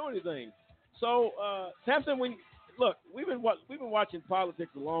not going to do anything. So, Samson, we've been watching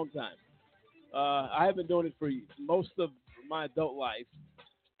politics a long time. I have been doing it for most of my adult life.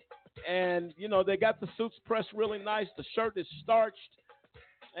 And, they got the suits pressed really nice. The shirt is starched.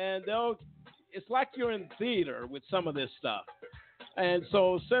 And it's like you're in theater with some of this stuff. And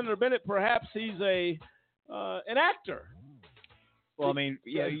so Senator Bennet, perhaps he's an actor. Well, I mean,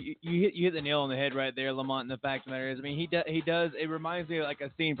 yeah, you hit the nail on the head right there, Lamont. And the fact of the matter is, I mean, he does. It reminds me of like a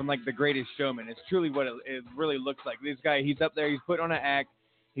scene from like The Greatest Showman. It's truly what it really looks like. This guy, he's up there, he's putting on an act.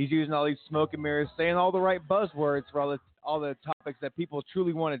 He's using all these smoke and mirrors, saying all the right buzzwords for all the topics that people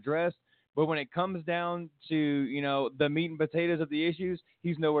truly want to address. But when it comes down to, the meat and potatoes of the issues,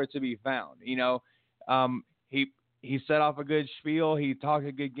 he's nowhere to be found. He set off a good spiel. He talked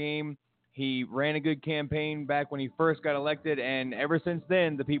a good game. He ran a good campaign back when he first got elected. And ever since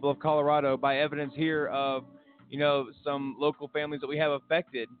then, the people of Colorado, by evidence here of, some local families that we have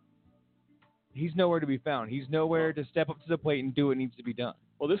affected, he's nowhere to be found. He's nowhere to step up to the plate and do what needs to be done.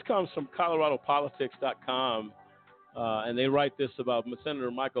 Well, this comes from ColoradoPolitics.com, and they write this about Senator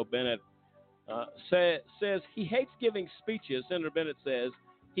Michael Bennet. Says he hates giving speeches. Senator Bennet says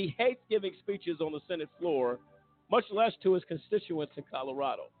he hates giving speeches on the Senate floor, much less to his constituents in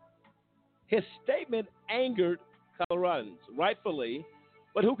Colorado. His statement angered Coloradans, rightfully,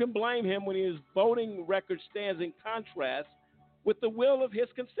 but who can blame him when his voting record stands in contrast with the will of his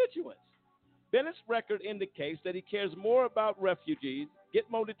constituents? Bennett's record indicates that he cares more about refugees,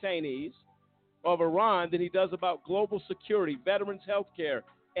 Gitmo detainees of Iran than he does about global security, veterans' health care,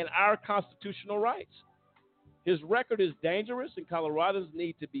 and our constitutional rights. His record is dangerous, and Coloradans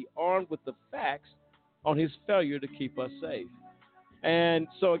need to be armed with the facts on his failure to keep us safe. And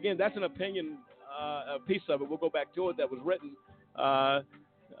so, again, that's an opinion, a piece of it. We'll go back to it that was written,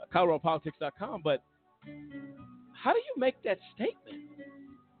 ColoradoPolitics.com. But how do you make that statement?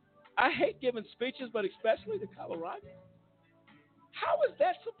 I hate giving speeches, but especially to Coloradans. How is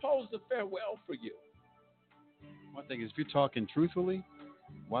that supposed to fare well for you? One thing is, if you're talking truthfully,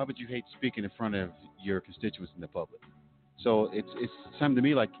 why would you hate speaking in front of your constituents in the public? So it's something to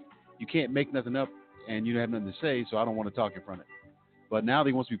me like you can't make nothing up and you don't have nothing to say, so I don't want to talk in front of it. But now that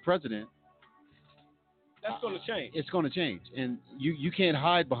he wants to be president, that's going to change. It's going to change, and you can't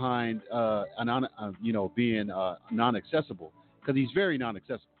hide behind being non-accessible, because he's very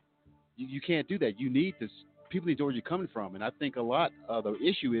non-accessible. You can't do that. You need this. People need to know where you're coming from, and I think a lot of the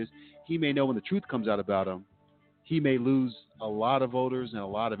issue is he may know when the truth comes out about him, he may lose a lot of voters and a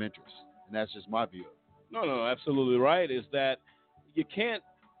lot of interest, and that's just my view. No, absolutely right. Is that you can't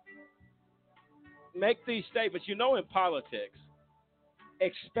make these statements. In politics,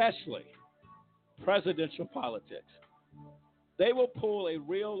 especially presidential politics, they will pull a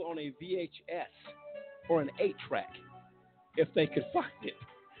reel on a VHS or an 8-track, if they could find it,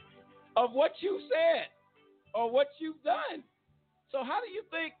 of what you said or what you've done. So how do you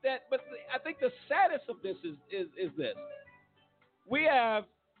think that? But I think the saddest of this is this: we have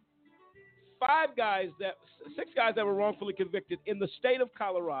six guys that were wrongfully convicted in the state of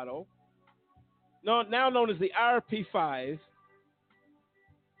Colorado, now known as the IRP5.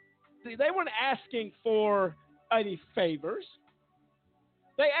 They weren't asking for any favors.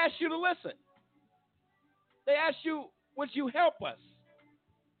 They asked you to listen. They asked you, would you help us?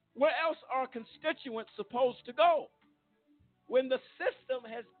 Where else are constituents supposed to go? When the system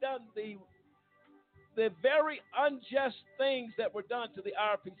has done the very unjust things that were done to the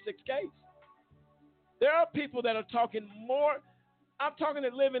IRP6 case. There are people that are talking more. I'm talking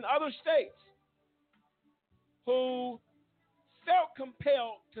that live in other states who felt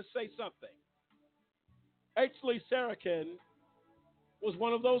compelled to say something. H. Lee Sarakin was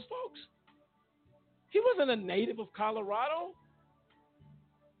one of those folks. He wasn't a native of Colorado.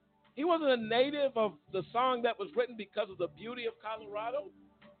 He wasn't a native of the song that was written because of the beauty of Colorado.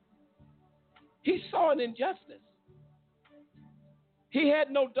 He saw an injustice. He had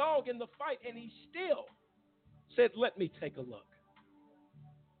no dog in the fight, and he still said, let me take a look.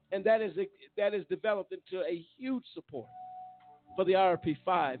 And that is developed into a huge support for the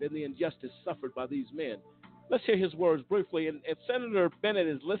IRP5 and the injustice suffered by these men. Let's hear his words briefly. And if Senator Bennet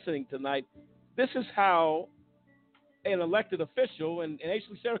is listening tonight, this is how an elected official, and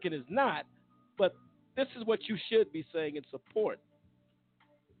Ashley Sarakin is not, but this is what you should be saying in support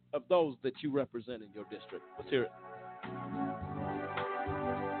of those that you represent in your district. Let's hear it.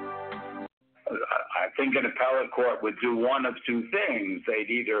 I think an appellate court would do one of two things.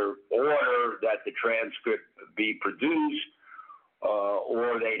 They'd either order that the transcript be produced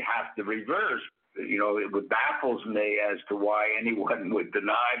or they'd have to reverse. You know, it baffles me as to why anyone would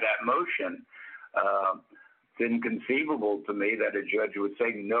deny that motion. It's inconceivable to me that a judge would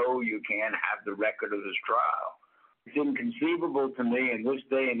say, no, you can't have the record of this trial. It's inconceivable to me in this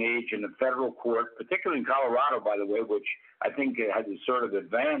day and age in the federal court, particularly in Colorado, by the way, which I think has sort of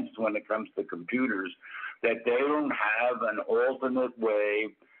advanced when it comes to computers, that they don't have an alternate way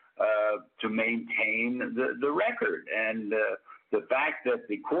to maintain the record. And the fact that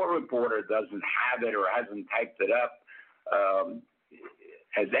the court reporter doesn't have it or hasn't typed it up,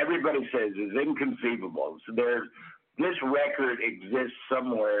 as everybody says, is inconceivable. So this record exists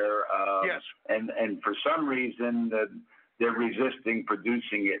somewhere, yes. And for some reason they're resisting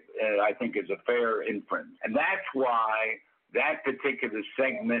producing it. I think is a fair inference, and that's why that particular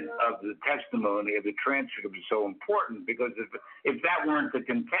segment of the testimony of the transcript is so important. Because if that weren't the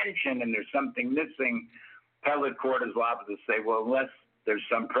contention and there's something missing, appellate court is liable to say, well, unless there's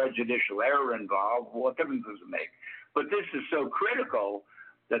some prejudicial error involved, what difference does it make? But this is so critical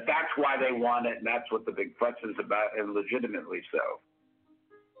that's why they want it, and that's what the big fuss is about, and legitimately so.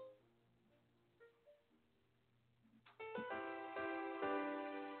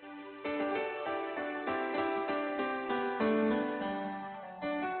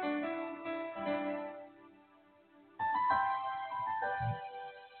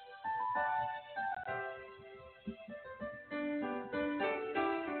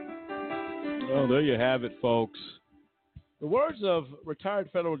 Well, there you have it, folks. The words of retired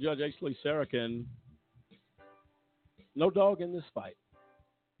federal judge H. Lee Sarakin, no dog in this fight.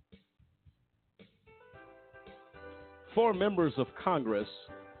 4 members of Congress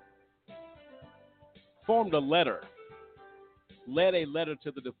led a letter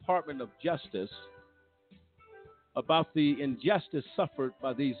to the Department of Justice about the injustice suffered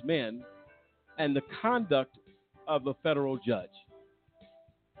by these men and the conduct of a federal judge.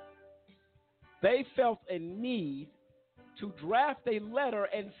 They felt a need to draft a letter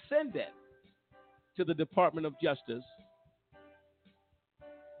and send it to the Department of Justice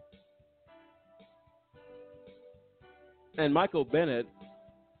and Michael Bennett's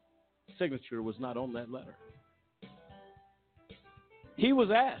signature was not on that letter. He was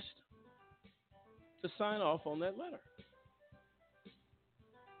asked to sign off on that letter.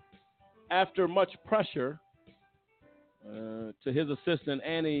 After much pressure to his assistant,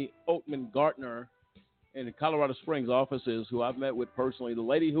 Annie Oatman Gartner, in the Colorado Springs offices, who I've met with personally, the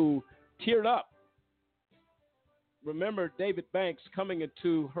lady who teared up. Remember David Banks coming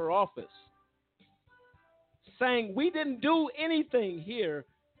into her office saying, we didn't do anything here.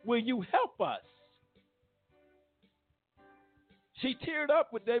 Will you help us? She teared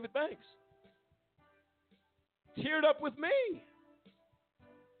up with David Banks. Teared up with me.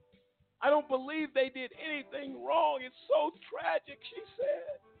 I don't believe they did anything wrong. It's so tragic, she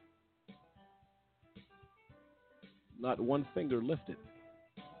said. Not one finger lifted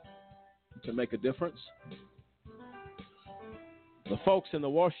to make a difference. the folks in the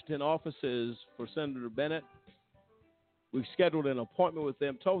Washington offices for Senator Bennet, we've scheduled an appointment with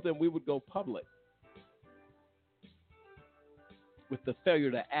them, told them we would go public with the failure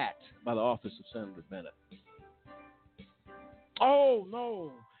to act by the office of Senator Bennet. Oh,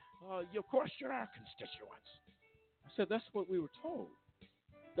 no, of course you're our constituents. I said, that's what we were told,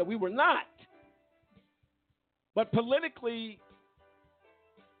 that we were not. But politically,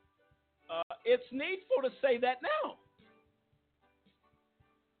 it's needful to say that now.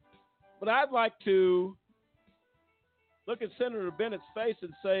 But I'd like to look at Senator Bennett's face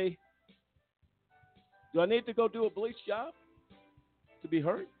and say, do I need to go do a bleach job to be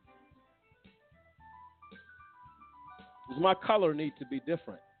heard? Does my color need to be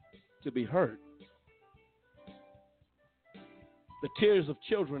different to be heard? The tears of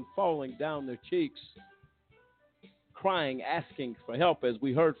children falling down their cheeks, crying, asking for help, as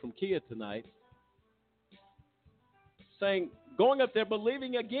we heard from Kia tonight, saying, going up there,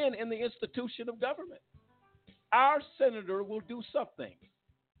 believing again in the institution of government. Our senator will do something.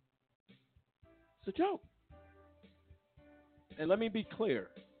 It's a joke. And let me be clear,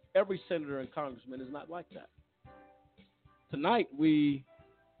 every senator and congressman is not like that. Tonight, we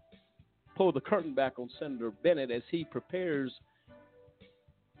pull the curtain back on Senator Bennet as he prepares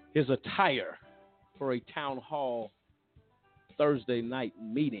his attire for a town hall Thursday night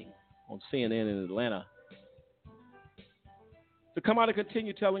meeting on CNN in Atlanta to come out and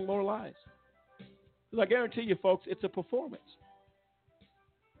continue telling more lies. Because I guarantee you, folks, it's a performance.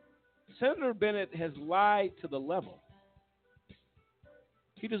 Senator Bennet has lied to the level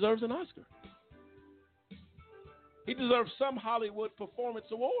he deserves an Oscar. He deserves some Hollywood Performance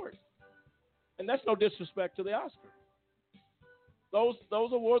Award. And that's no disrespect to the Oscar. Those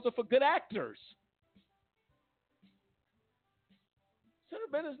awards are for good actors. Senator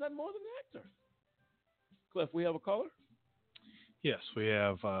Bennet is nothing more than an actor. Cliff, we have a caller? Yes, we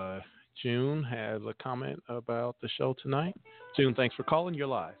have June has a comment about the show tonight. June, thanks for calling. You're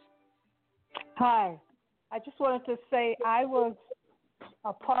live. Hi. I just wanted to say I was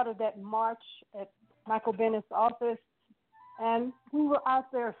a part of that march at Michael Bennett's office, and we were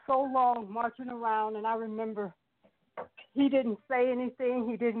out there so long marching around, and I remember he didn't say anything.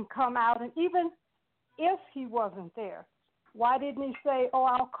 He didn't come out, and even if he wasn't there, why didn't he say, oh,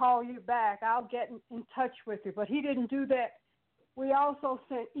 I'll call you back, I'll get in touch with you? But he didn't do that. We also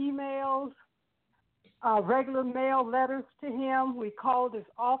sent emails, regular mail letters to him. We called his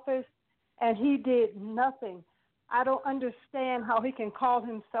office, and he did nothing. I don't understand how he can call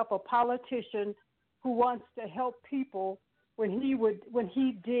himself a politician who wants to help people when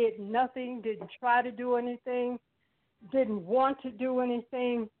he did nothing, didn't try to do anything, didn't want to do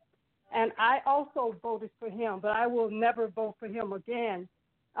anything. And I also voted for him, but I will never vote for him again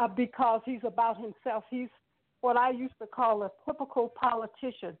because he's about himself. He's what I used to call a typical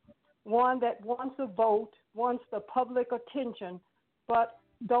politician, one that wants a vote, wants the public attention, but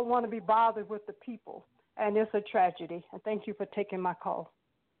don't want to be bothered with the people. And it's a tragedy. And thank you for taking my call.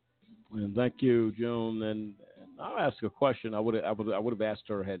 And thank you, June. And I'll ask a question. I would have asked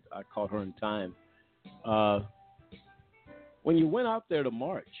her had I caught her in time. When you went out there to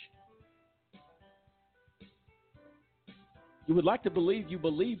march, you would like to believe you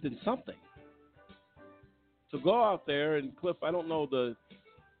believed in something. So go out there, and Cliff, I don't know the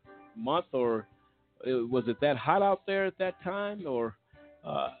month, or was it that hot out there at that time, or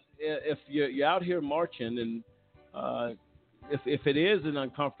if you're out here marching, and if it is an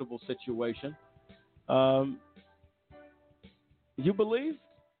uncomfortable situation, you believe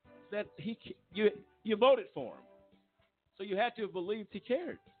that you voted for him, so you had to have believed he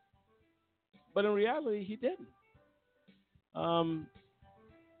cared, but in reality he didn't.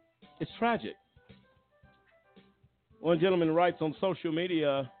 It's tragic. One gentleman writes on social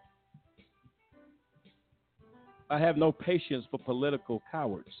media, I have no patience for political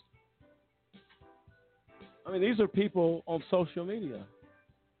cowards. I mean, these are people on social media.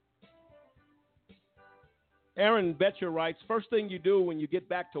 Aaron Betcher writes, first thing you do when you get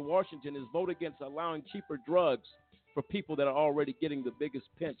back to Washington is vote against allowing cheaper drugs for people that are already getting the biggest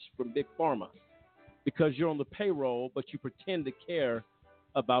pinch from Big Pharma. Because you're on the payroll, but you pretend to care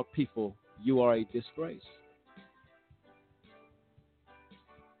about people. You are a disgrace.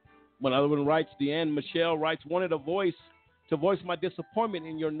 One other one writes, Deanne Michelle writes, wanted a voice to voice my disappointment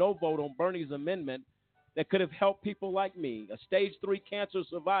in your no vote on Bernie's amendment that could have helped people like me, a stage 3 cancer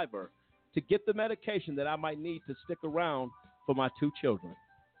survivor, to get the medication that I might need to stick around for my 2 children.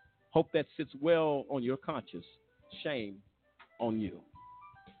 Hope that sits well on your conscience. Shame on you.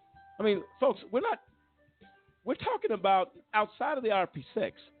 I mean, folks, we're talking about outside of the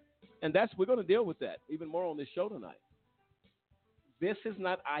RP6, and we're going to deal with that even more on this show tonight. This is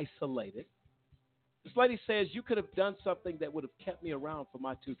not isolated. This lady says you could have done something that would have kept me around for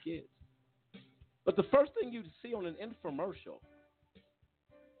my 2 kids. But the first thing you see on an infomercial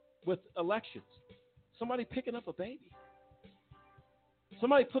with elections, somebody picking up a baby,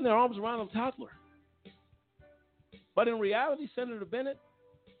 somebody putting their arms around a toddler. But in reality, Senator Bennet,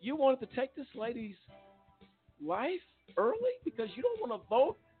 you wanted to take this lady's life early because you don't want to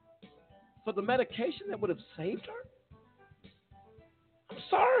vote for the medication that would have saved her? I'm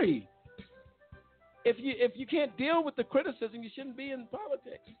sorry. If you can't deal with the criticism, you shouldn't be in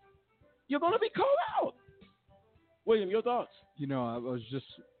politics. You're going to be called out. William, your thoughts? You know, I was just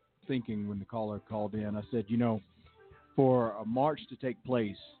thinking when the caller called in, I said, you know, for a march to take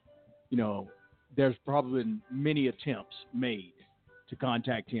place, you know, there's probably been many attempts made to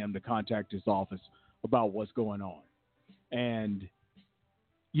contact him, to contact his office about what's going on. And,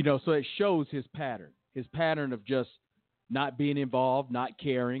 you know, so it shows his pattern of just not being involved, not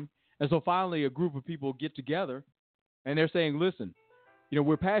caring. And so finally a group of people get together and they're saying, listen, you know,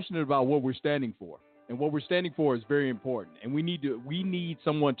 we're passionate about what we're standing for. And what we're standing for is very important. And we need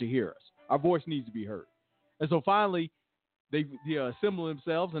someone to hear us. Our voice needs to be heard. And so finally they assemble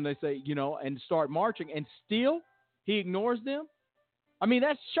themselves and they say, you know, and start marching, and still he ignores them. I mean,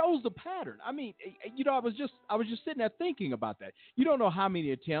 that shows the pattern. I mean, you know, I was just sitting there thinking about that. You don't know how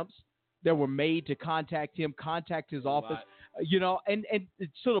many attempts that were made to contact him, contact his office, you know, and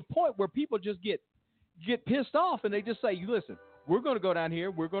to the point where people just get pissed off and they just say, listen, we're going to go down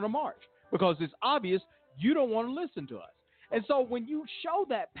here, we're going to march because it's obvious you don't want to listen to us. And so when you show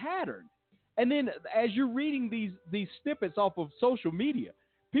that pattern, and then as you're reading these snippets off of social media,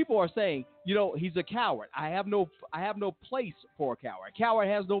 people are saying, you know, he's a coward. I have no place for a coward. A coward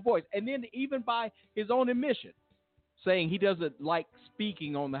has no voice. And then even by his own admission, saying he doesn't like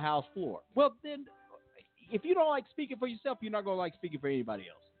speaking on the House floor. Well, then if you don't like speaking for yourself, you're not going to like speaking for anybody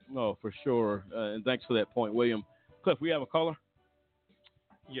else. No, for sure. And thanks for that point, William. Cliff, we have a caller?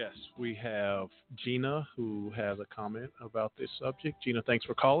 Yes, we have Gina who has a comment about this subject. Gina, thanks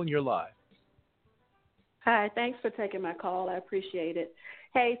for calling. You're live. Hi, thanks for taking my call. I appreciate it.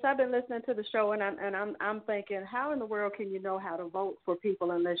 Hey, so I've been listening to the show, and I'm thinking, how in the world can you know how to vote for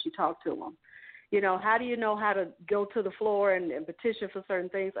people unless you talk to them? You know, how do you know how to go to the floor and petition for certain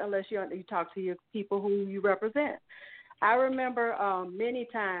things unless you talk to your people who you represent? I remember many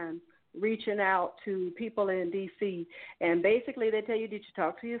times reaching out to people in D.C., and basically they tell you, did you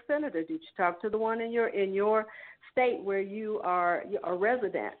talk to your senator? Did you talk to the one in your state where you are a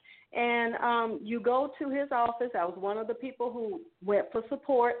resident? And you go to his office. I was one of the people who went for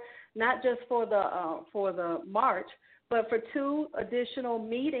support, not just for the march, but for 2 additional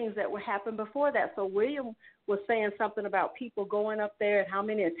meetings that would happen before that. So William was saying something about people going up there and how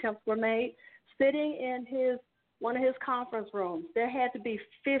many attempts were made. Sitting in one of his conference rooms, there had to be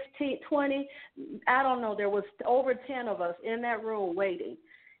 15, 20, I don't know, there was over 10 of us in that room waiting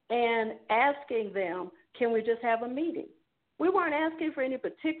and asking them, can we just have a meeting? We weren't asking for any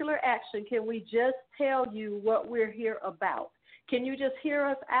particular action. Can we just tell you what we're here about? Can you just hear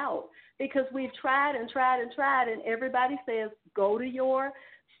us out? Because we've tried and tried and tried, and everybody says go to your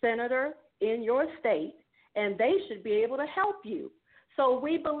senator in your state, and they should be able to help you. So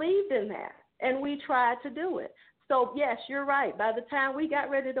we believed in that, and we tried to do it. So, yes, you're right. By the time we got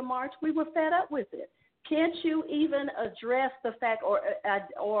ready to march, we were fed up with it. Can't you even address the fact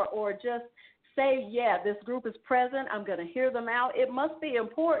or just say, yeah, this group is present, I'm going to hear them out. It must be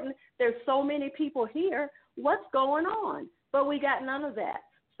important. There's so many people here. What's going on? But we got none of that.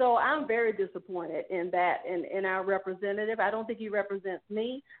 So I'm very disappointed in that, in our representative. I don't think he represents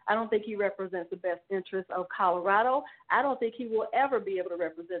me. I don't think he represents the best interests of Colorado. I don't think he will ever be able to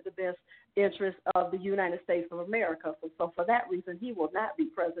represent the best interests of the United States of America. So for that reason, he will not be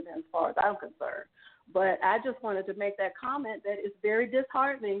president as far as I'm concerned. But I just wanted to make that comment that it's very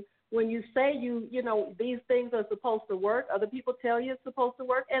disheartening when you say you know, these things are supposed to work. Other people tell you it's supposed to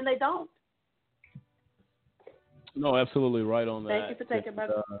work, and they don't. No, absolutely right on that. Thank you for taking my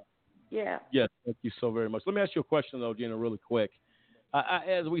yeah. Yes, thank you so very much. Let me ask you a question, though, Gina, really quick.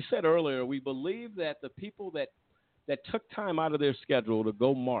 As we said earlier, we believe that the people that took time out of their schedule to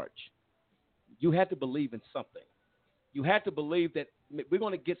go march, you had to believe in something. You had to believe that we're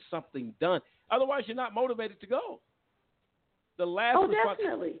going to get something done. Otherwise, you're not motivated to go.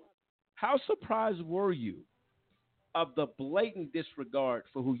 Definitely. How surprised were you of the blatant disregard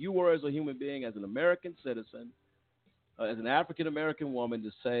for who you were as a human being, as an American citizen, as an African-American woman,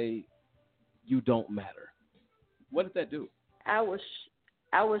 to say you don't matter? What did that do? I was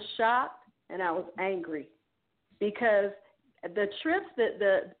shocked and I was angry because the trips that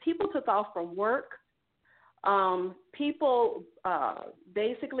the people took off from work, People,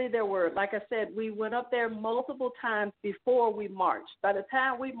 basically there were, like I said, we went up there multiple times before we marched. By the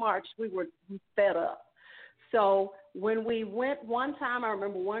time we marched, we were fed up. So when we went one time, I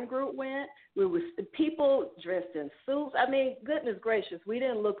remember one group went, we were people dressed in suits. I mean, goodness gracious, we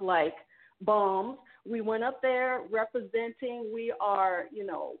didn't look like bums. We went up there representing, we are,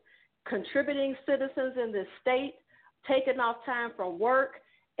 contributing citizens in this state, taking off time from work,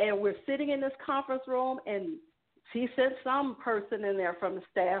 and we're sitting in this conference room, and she sent some person in there from the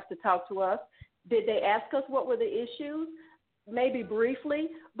staff to talk to us. Did they ask us what were the issues? Maybe briefly,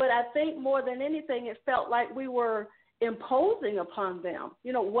 but I think more than anything, it felt like we were imposing upon them.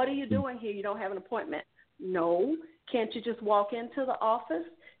 What are you doing here? You don't have an appointment. No. Can't you just walk into the office,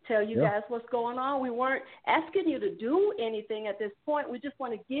 tell you guys what's going on? We weren't asking you to do anything at this point. We just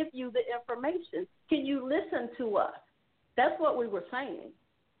want to give you the information. Can you listen to us? That's what we were saying.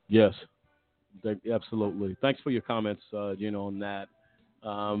 Yes, absolutely. Thanks for your comments, on that.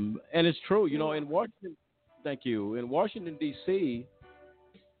 And it's true, in Washington. Thank you. In Washington, D.C.,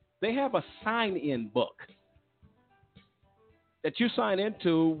 they have a sign-in book that you sign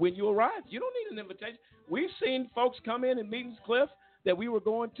into when you arrive. You don't need an invitation. We've seen folks come in meetings, Cliff, that we were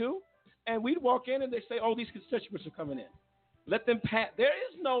going to, and we'd walk in and they say, oh, these constituents are coming in. Let them pass. There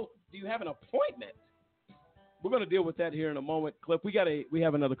is no, do you have an appointment? We're going to deal with that here in a moment. Cliff, we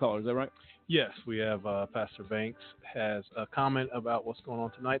have another caller. Is that right? Yes, we have Pastor Banks has a comment about what's going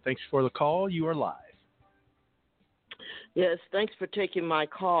on tonight. Thanks for the call. You are live. Yes, thanks for taking my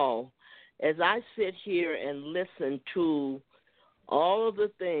call. As I sit here and listen to all of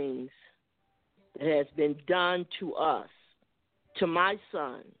the things that has been done to us, to my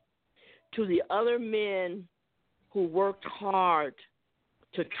son, to the other men who worked hard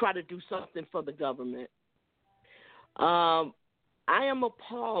to try to do something for the government, I am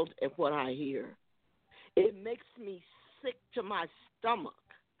appalled at what I hear. It makes me sick to my stomach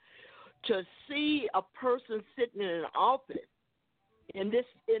to see a person sitting in an office in this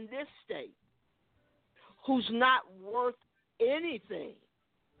state who's not worth anything.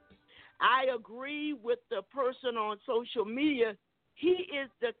 I agree with the person on social media. He is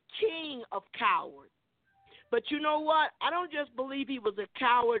the king of cowards. But you know what? I don't just believe he was a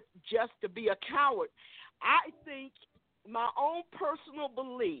coward just to be a coward. I think my own personal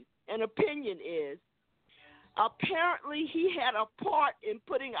belief and opinion is apparently he had a part in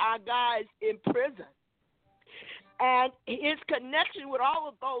putting our guys in prison. And his connection with all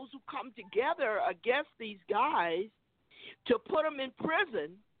of those who come together against these guys to put them in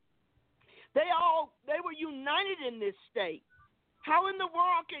prison, they were united in this state. How in the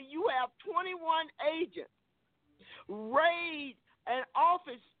world can you have 21 agents raid an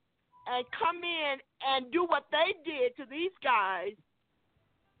office and come in and do what they did to these guys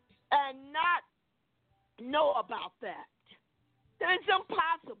and not know about that? That is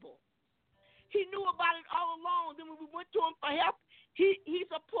impossible. He knew about it all along. Then when we went to him for help,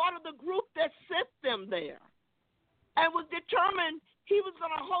 he's a part of the group that sent them there and was determined he was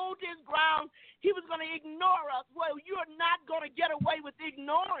going to hold his ground. He was going to ignore us. Well, you're not going to get away with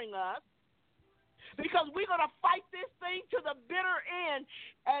ignoring us because we're going to fight this thing to the bitter end.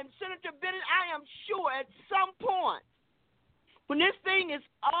 And Senator Bennet, I am sure at some point when this thing is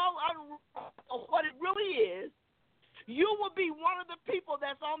all what it really is, you will be one of the people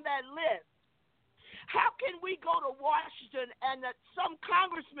that's on that list. How can we go to Washington and that some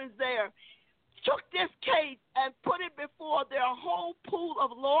congressmen there took this case and put it before their whole pool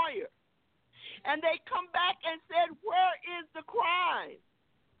of lawyers, and they come back and said, where is the crime?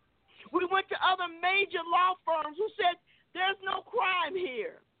 We went to other major law firms who said, there's no crime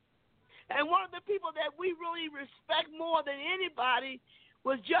here. And one of the people that we really respect more than anybody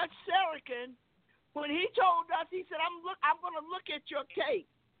was Judge Serican. When he told us, he said, I'm going to look at your case.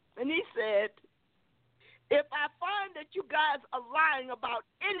 And he said, if I find that you guys are lying about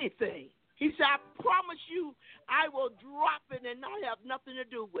anything, he said, I promise you I will drop it and not have nothing to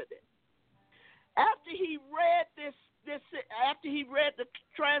do with it. After he read after he read the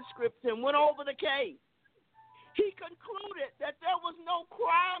transcripts and went over the case, he concluded that there was no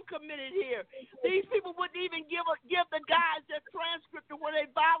crime committed here. These people wouldn't even give the guys their transcript of where they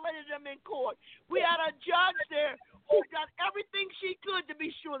violated them in court. We had a judge there who done everything she could to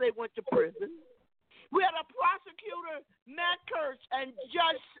be sure they went to prison. We had a prosecutor, Matt Kurtz, and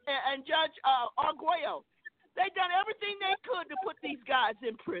Judge Arguello. They done everything they could to put these guys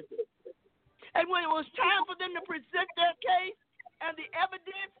in prison. And when it was time for them to present their case and the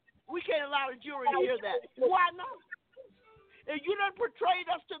evidence, we can't allow the jury to hear that. Why not? If you done portrayed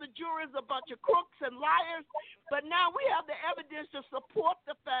us to the jury as a bunch of crooks and liars, But now we have the evidence to support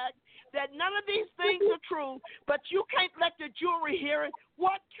the fact that none of these things are true, but you can't let the jury hear it.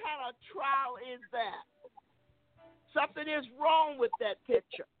 What kind of trial is that? Something is wrong with that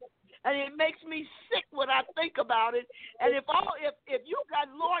picture. And it makes me sick when I think about it. And if you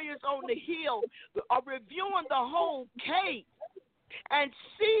got lawyers on the Hill are reviewing the whole case and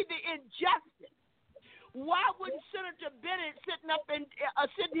see the injustice, why wouldn't Senator Bennet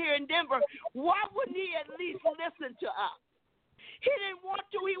sitting here in Denver, why wouldn't he at least listen to us? He didn't want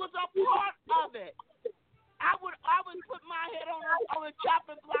to. He was a part of it. I would put my head on the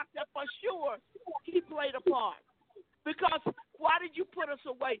chopping block that for sure he played a part. Because why did you put us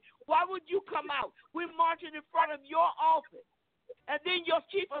away? Why would you come out? We're marching in front of your office. And then your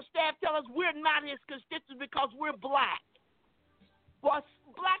chief of staff tell us we're not his constituents because we're black. Well,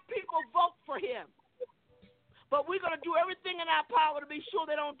 black people vote for him. But we're going to do everything in our power to be sure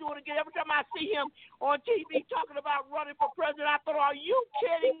they don't do it again. Every time I see him on TV talking about running for president, I thought, are you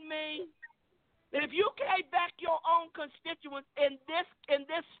kidding me? If you can't back your own constituents in this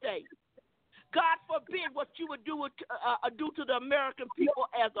state, God forbid what you would do to the American people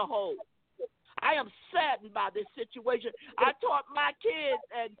as a whole. I am saddened by this situation. I taught my kids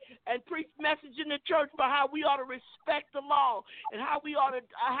and preached message in the church for how we ought to respect the law and how we have a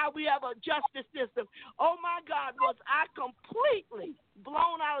justice system. Oh my God, was I completely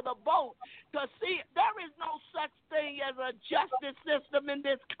blown out of the boat to see there is no such thing as a justice system in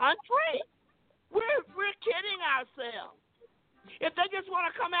this country. We're kidding ourselves. If they just want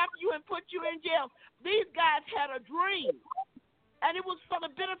to come after you and put you in jail, these guys had a dream, and it was for the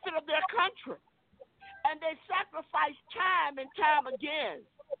benefit of their country. And they sacrificed time and time again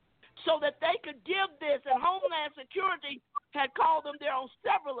so that they could give this, and Homeland Security had called them there on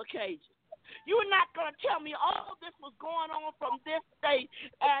several occasions. You're not going to tell me all of this was going on from this state,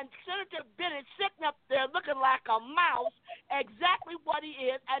 and Senator Bennet sitting up there looking like a mouse, exactly what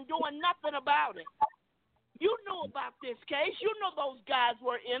he is, and doing nothing about it. You knew about this case. You know those guys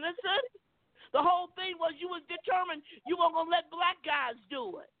were innocent. The whole thing was you was determined you weren't going to let black guys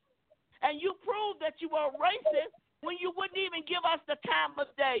do it. And you proved that you were a racist when you wouldn't even give us the time of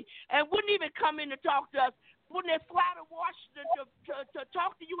day and wouldn't even come in to talk to us. When they fly to Washington to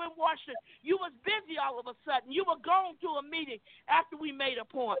talk to you in Washington, you was busy all of a sudden. You were going to a meeting after we made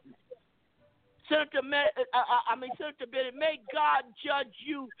appointments. Senator Bennet, may God judge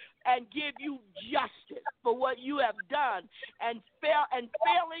you and give you justice for what you have done and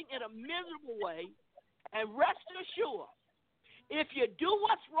failing in a miserable way. And rest assured, if you do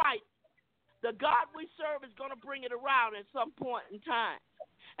what's right, the God we serve is going to bring it around at some point in time.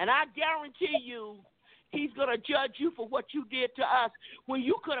 And I guarantee you, he's going to judge you for what you did to us when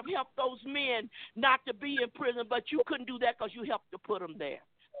you could have helped those men not to be in prison, but you couldn't do that because you helped to put them there.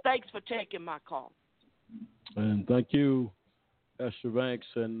 Thanks for taking my call. And thank you, Esther Banks.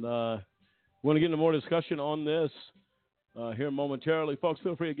 And we're going to get into more discussion on this here momentarily. Folks,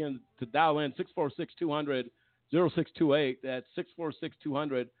 feel free again to dial in 646-200-0628. That's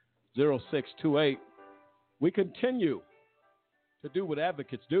 646-200-0628. We continue to do what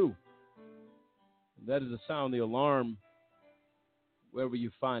advocates do. And that is to sound the alarm wherever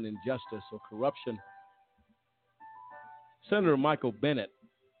you find injustice or corruption. Senator Michael Bennet,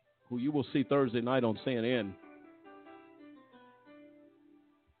 who you will see Thursday night on CNN,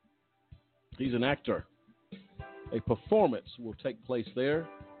 he's an actor. A performance will take place there.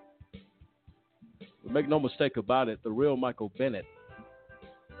 But make no mistake about it, the real Michael Bennet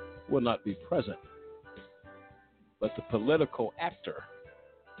will not be present. But the political actor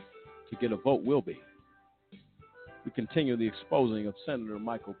to get a vote will be. We continue the exposing of Senator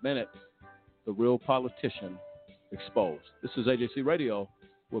Michael Bennet, the real politician exposed. This is AJC Radio.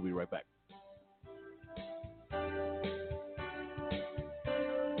 We'll be right back.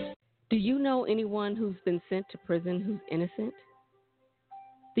 Do you know anyone who's been sent to prison who's innocent?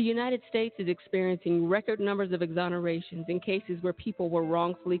 The United States is experiencing record numbers of exonerations in cases where people were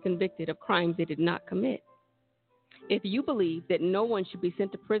wrongfully convicted of crimes they did not commit. If you believe that no one should be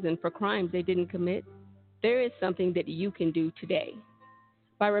sent to prison for crimes they didn't commit, there is something that you can do today.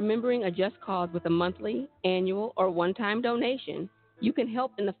 By remembering a just cause with a monthly, annual, or one-time donation, you can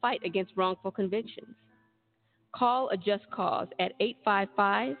help in the fight against wrongful convictions. Call a just cause at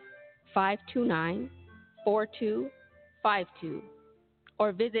 855-529-4252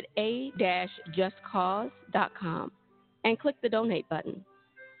 or visit a-justcause.com and click the donate button.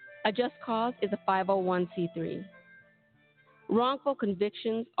 A Just Cause is a 501c3. Wrongful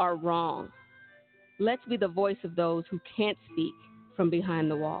convictions are wrong. Let's be the voice of those who can't speak from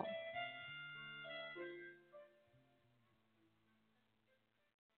behind the wall.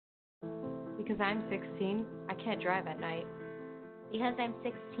 Because I'm 16, I can't drive at night. Because I'm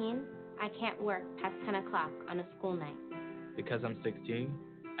 16, I can't work past 10 o'clock on a school night. Because I'm 16,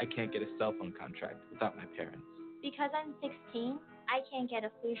 I can't get a cell phone contract without my parents. Because I'm 16, I can't get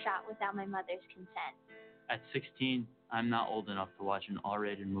a flu shot without my mother's consent. At 16, I'm not old enough to watch an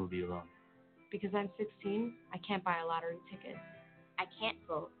R-rated movie alone. Because I'm 16, I can't buy a lottery ticket. I can't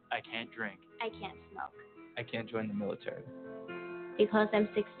vote. I can't drink. I can't smoke. I can't join the military. Because I'm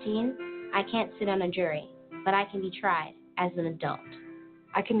 16, I can't sit on a jury, but I can be tried as an adult.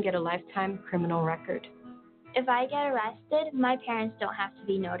 I can get a lifetime criminal record. If I get arrested, my parents don't have to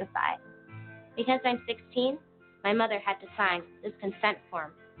be notified. Because I'm 16, my mother had to sign this consent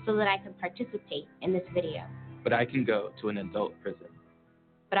form so that I could participate in this video. But I can go to an adult prison.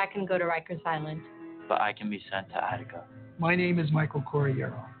 But I can go to Rikers Island. But I can be sent to Attica. My name is Michael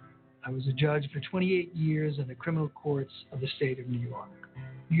Corriero. I was a judge for 28 years in the criminal courts of the state of New York.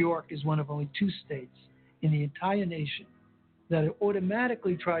 New York is one of only 2 states in the entire nation that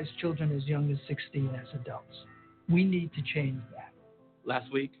automatically tries children as young as 16 as adults. We need to change that. Last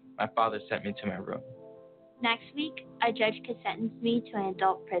week, my father sent me to my room. Next week, a judge could sentence me to an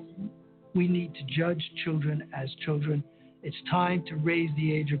adult prison. We need to judge children as children. It's time to raise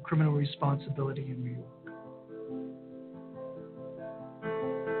the age of criminal responsibility in New York.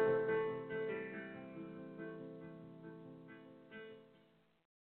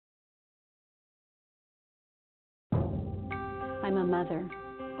 I'm a mother.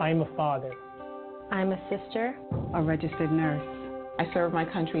 I'm a father. I'm a sister. A registered nurse. I serve my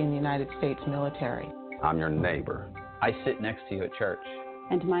country in the United States military. I'm your neighbor. I sit next to you at church.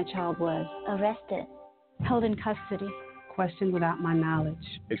 And my child was arrested, held in custody, questioned without my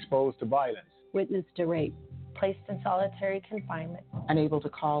knowledge, exposed to violence, witnessed to rape, placed in solitary confinement, unable to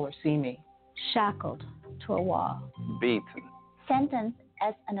call or see me, shackled to a wall, beaten, sentenced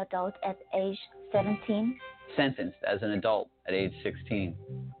as an adult at age 17, sentenced as an adult at age 16,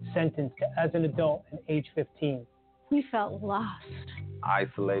 sentenced as an adult at age 15. We felt lost,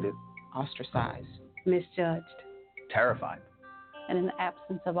 isolated, ostracized, misjudged, terrified. And in the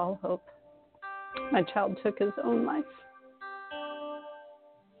absence of all hope, my child took his own life.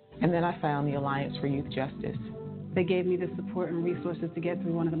 And then I found the Alliance for Youth Justice. They gave me the support and resources to get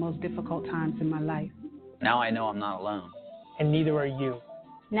through one of the most difficult times in my life. Now I know I'm not alone. And neither are you.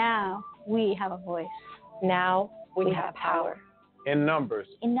 Now we have a voice. Now we have power. In numbers.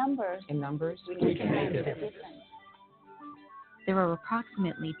 In numbers. In numbers, we can make a difference. There are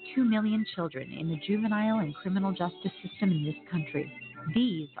approximately 2 million children in the juvenile and criminal justice system in this country.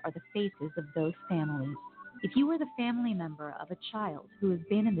 These are the faces of those families. If you are the family member of a child who has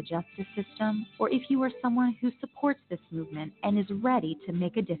been in the justice system, or if you are someone who supports this movement and is ready to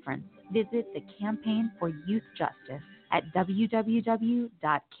make a difference, visit the Campaign for Youth Justice at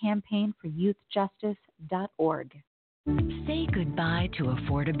www.campaignforyouthjustice.org. Say goodbye to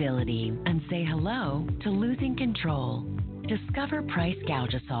affordability and say hello to losing control. Discover Price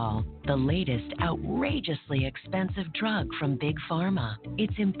Gougasol, the latest outrageously expensive drug from Big Pharma.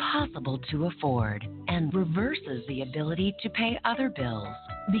 It's impossible to afford and reverses the ability to pay other bills.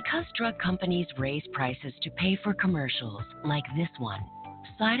 Because drug companies raise prices to pay for commercials like this one,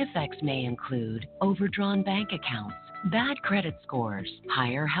 side effects may include overdrawn bank accounts, bad credit scores,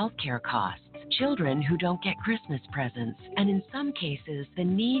 higher healthcare costs, children who don't get Christmas presents, and in some cases, the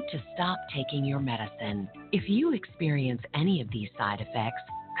need to stop taking your medicine. If you experience any of these side effects,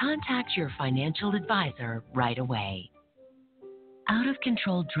 contact your financial advisor right away.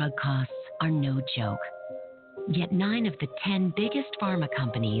 Out-of-control drug costs are no joke. Yet 9 of the 10 biggest pharma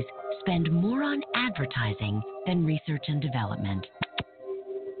companies spend more on advertising than research and development.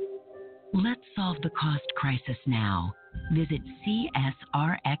 Let's solve the cost crisis now. Visit csrxp.org.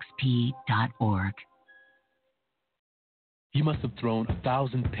 You must have thrown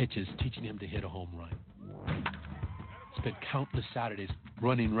 1,000 pitches teaching him to hit a home run. Spent countless Saturdays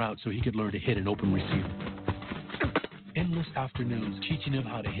running routes so he could learn to hit an open receiver. Endless afternoons teaching him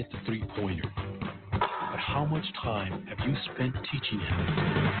how to hit the three-pointer. But how much time have you spent teaching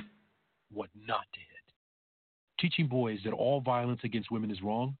him what not to hit? Teaching boys that all violence against women is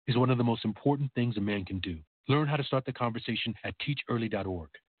wrong is one of the most important things a man can do. Learn how to start the conversation at teachearly.org.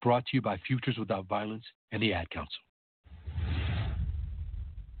 Brought to you by Futures Without Violence and the Ad Council.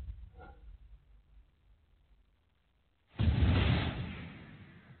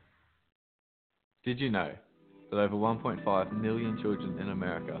 Did you know that over 1.5 million children in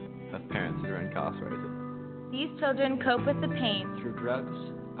America have parents who are incarcerated? These children cope with the pain Through drugs,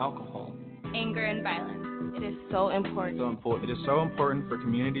 alcohol, anger, and violence. It is so important. It is so important for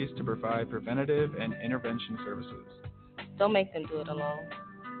communities to provide preventative and intervention services. Don't make them do it alone.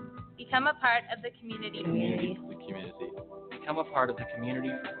 Become a part of the community. Community. Become a part of the community.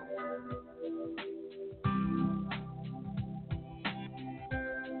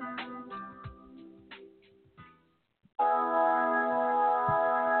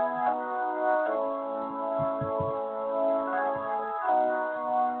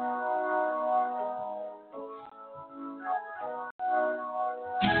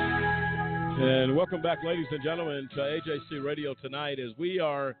 And welcome back, ladies and gentlemen, to AJC Radio tonight as we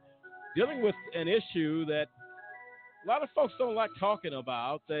are dealing with an issue that a lot of folks don't like talking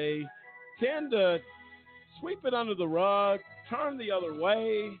about. They tend to sweep it under the rug, turn the other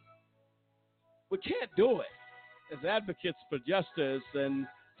way. We can't do it as advocates for justice and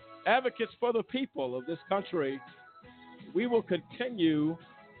advocates for the people of this country. We will continue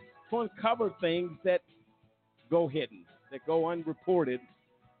to uncover things that go hidden, that go unreported.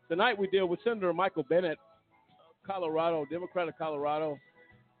 Tonight we deal with Senator Michael Bennet of Colorado, Democrat of Colorado,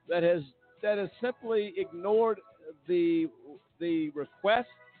 that has simply ignored the request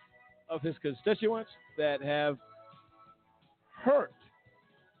of his constituents that have hurt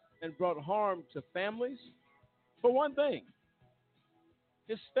and brought harm to families. For one thing,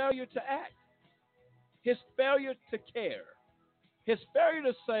 his failure to act, his failure to care, his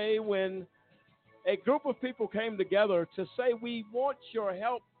failure to say when a group of people came together to say, we want your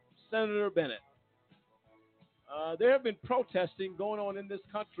help, Senator Bennet. There have been protesting going on in this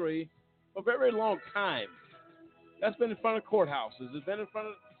country for a very long time. That's been in front of courthouses. It's been in front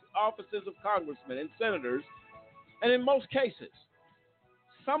of offices of congressmen and senators. And in most cases,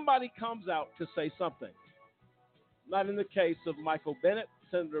 somebody comes out to say something. Not in the case of Michael Bennet,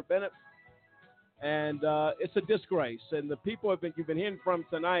 Senator Bennet. And it's a disgrace. And the people you've been hearing from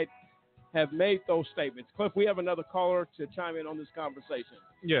tonight have made those statements. Cliff, we have another caller to chime in on this conversation.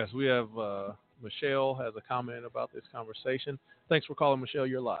 Yes, we have Michelle has a comment about this conversation. Thanks for calling, Michelle.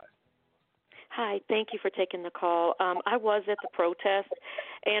 You're live. Hi, thank you for taking the call. I was at the protest,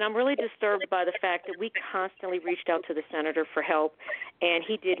 and I'm really disturbed by the fact that we constantly reached out to the senator for help, and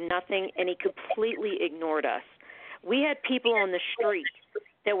he did nothing, and he completely ignored us. We had people on the street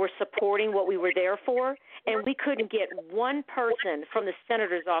that were supporting what we were there for, and we couldn't get one person from the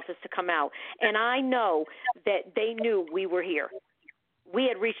senator's office to come out. And I know that they knew we were here. We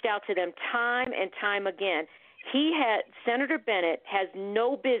had reached out to them time and time again. Senator Bennet has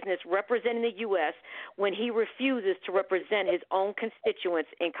no business representing the U.S. when he refuses to represent his own constituents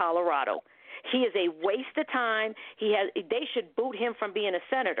in Colorado. He is a waste of time. They should boot him from being a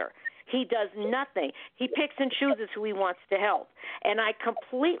senator. He does nothing. He picks and chooses who he wants to help. And I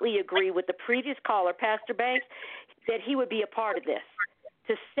completely agree with the previous caller, Pastor Banks, that he would be a part of this,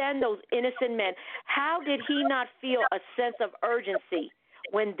 to send those innocent men. How did he not feel a sense of urgency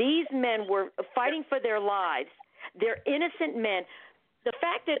when these men were fighting for their lives? They're innocent men. The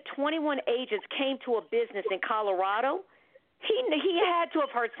fact that 21 agents came to a business in Colorado, he had to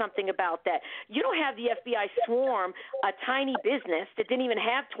have heard something about that. You don't have the FBI swarm a tiny business that didn't even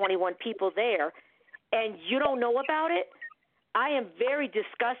have 21 people there, and you don't know about it? I am very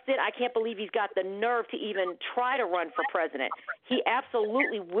disgusted. I can't believe he's got the nerve to even try to run for president. He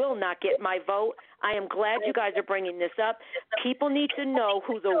absolutely will not get my vote. I am glad you guys are bringing this up. People need to know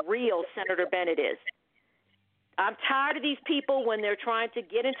who the real Senator Bennet is. I'm tired of these people when they're trying to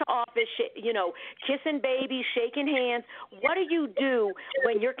get into office, kissing babies, shaking hands. What do you do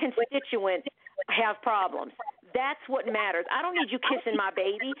when your constituents have problems? That's what matters. I don't need you kissing my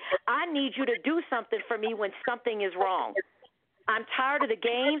baby. I need you to do something for me when something is wrong. I'm tired of the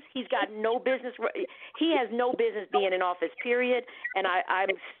games. He's got no business. He has no business being in office, period. And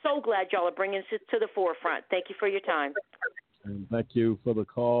I'm so glad y'all are bringing this to the forefront. Thank you for your time. And thank you for the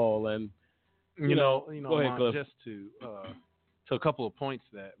call. And You know, go ahead, Cliff. just to a couple of points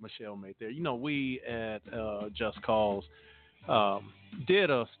that Michelle made there. We at Just Cause did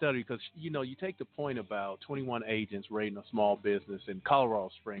a study because, you take the point about 21 agents raiding a small business in Colorado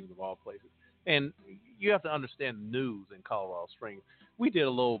Springs, of all places. And you have to understand the news in Colorado Springs. We did a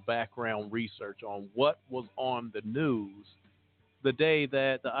little background research on what was on the news the day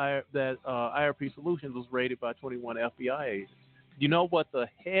that IRP Solutions was raided by 21 FBI agents. You know what the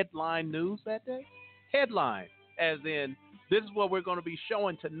headline news that day? Headline, as in, this is what we're going to be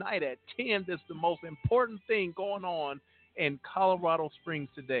showing tonight at 10. This is the most important thing going on in Colorado Springs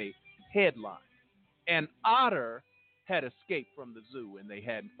today. Headline. An otter had escaped from the zoo and they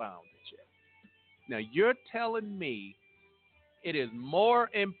hadn't found it yet. Now, you're telling me it is more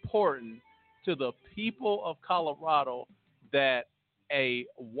important to the people of Colorado that a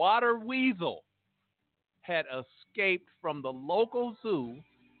water weasel had escaped from the local zoo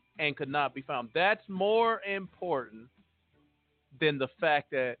and could not be found. That's more important than the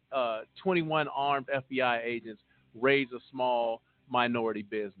fact that 21 armed FBI agents raised a small minority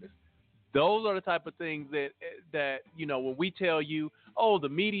business. Those are the type of things that when we tell you, oh, the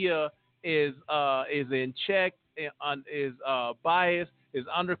media is in check, is biased, is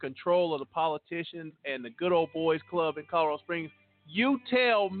under control of the politicians and the good old boys club in Colorado Springs, you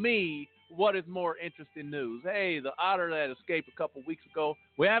tell me what is more interesting news. Hey, the otter that escaped a couple weeks ago,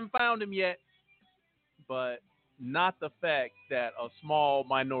 we haven't found him yet, but not the fact that a small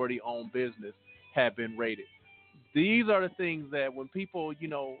minority-owned business had been raided. These are the things that when people,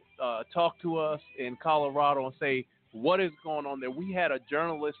 talk to us in Colorado and say, what is going on there? We had a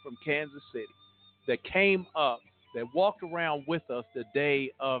journalist from Kansas City that came up, that walked around with us the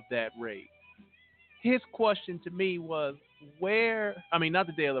day of that raid. His question to me was, not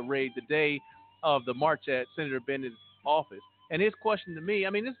the day of the raid, the day of the march at Senator Bennett's office. And his question to me,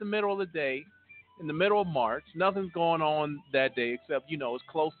 it's the middle of the day, in the middle of March, nothing's going on that day except, it's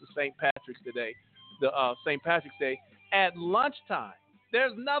close to St. Patrick's Day. St. Patrick's Day at lunchtime.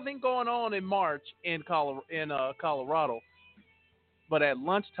 There's nothing going on in March in Colorado, but at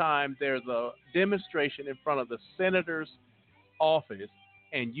lunchtime there's a demonstration in front of the senator's office,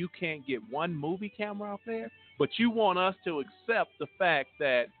 and you can't get one movie camera out there. But you want us to accept the fact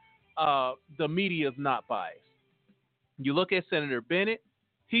that the media is not biased. You look at Senator Bennet;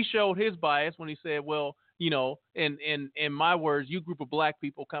 he showed his bias when he said, "Well, in my words, you group of black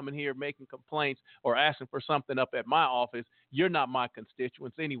people coming here making complaints or asking for something up at my office, you're not my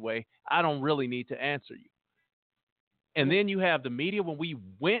constituents anyway. I don't really need to answer you." And then you have the media when we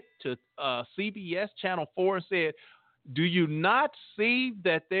went to CBS Channel 4 and said, do you not see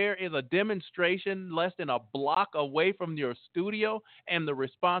that there is a demonstration less than a block away from your studio? And the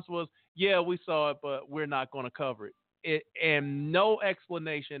response was, yeah, we saw it, but we're not going to cover it. And no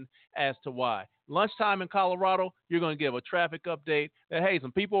explanation as to why. Lunchtime in Colorado, you're going to give a traffic update that, hey,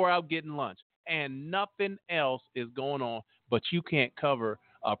 some people are out getting lunch, and nothing else is going on, but you can't cover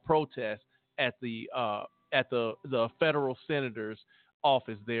a protest at the federal senator's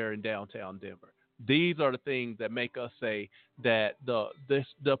office there in downtown Denver. These are the things that make us say that the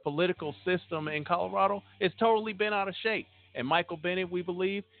political system in Colorado is totally bent out of shape. And Michael Bennet, we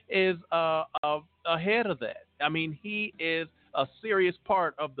believe, is ahead of that. He is a serious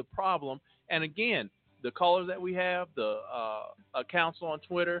part of the problem. And again, the callers that we have, the accounts on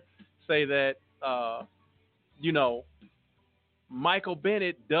Twitter say that, Michael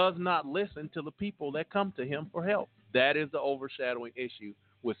Bennet does not listen to the people that come to him for help. That is the overshadowing issue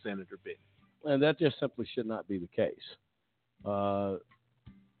with Senator Bennet. And that just simply should not be the case. How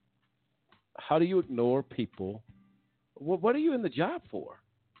do you ignore people? What are you in the job for?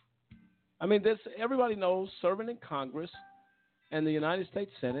 Everybody knows serving in Congress and the United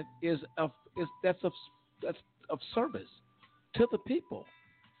States Senate that's of service to the people,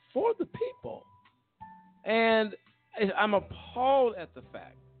 for the people. And I'm appalled at the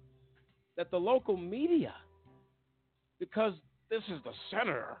fact that the local media, because this is the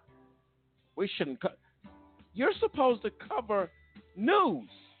senator, we shouldn't. You're supposed to cover news.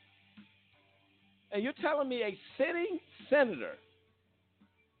 And you're telling me a sitting senator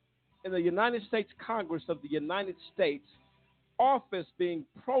in the United States Congress of the United States office being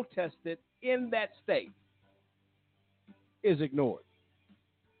protested in that state is ignored.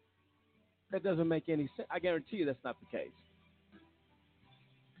 That doesn't make any sense. I guarantee you that's not the case.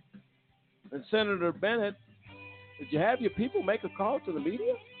 And Senator Bennet, did you have your people make a call to the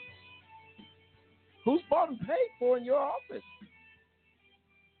media? Who's bought and paid for in your office?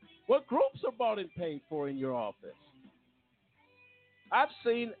 What groups are bought and paid for in your office? I've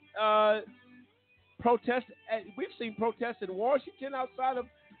seen protests. We've seen protests in Washington outside of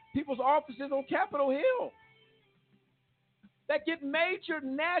people's offices on Capitol Hill that get major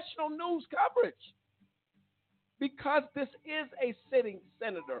national news coverage because this is a sitting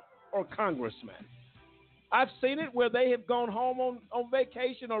senator or congressman. I've seen it where they have gone home on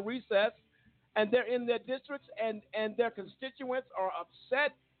vacation or recess, and they're in their districts, and their constituents are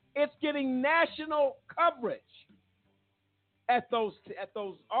upset. It's getting national coverage at those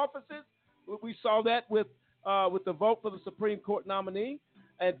offices. We saw that with the vote for the Supreme Court nominee,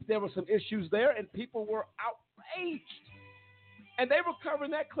 and there were some issues there, and people were outraged. And they were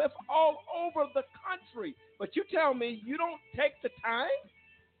covering that cliff all over the country. But you tell me you don't take the time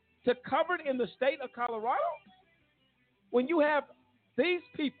to cover it in the state of Colorado when you have these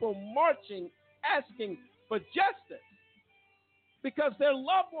people marching, asking for justice because their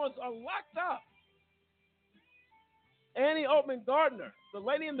loved ones are locked up. Annie Oatman Gardner, the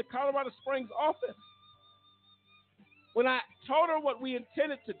lady in the Colorado Springs office, when I told her what we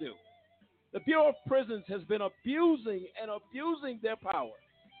intended to do, The Bureau of Prisons has been abusing their power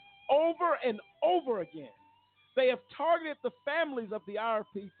over and over again. They have targeted the families of the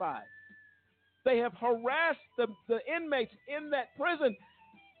IRP-5. They have harassed the inmates in that prison.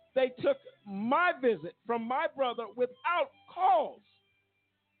 They took my visit from my brother without cause.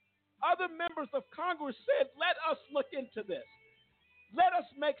 Other members of Congress said, let us look into this. Let us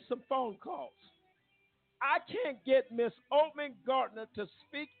make some phone calls. I can't get Miss Oatman Gardner to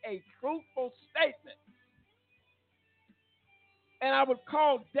speak a truthful statement. And I would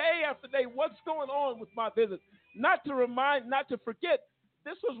call day after day, what's going on with my visit? Not to forget,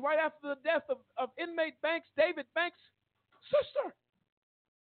 this was right after the death of inmate Banks, David Banks' sister,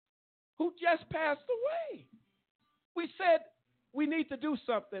 who just passed away. We said, we need to do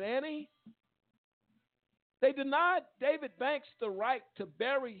something, Annie. They denied David Banks the right to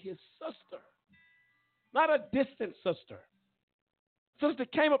bury his sister, not a distant sister. Sister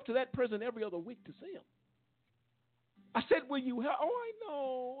came up to that prison every other week to see him. I said, will you help?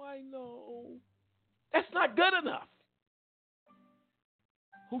 Oh, I know. That's not good enough.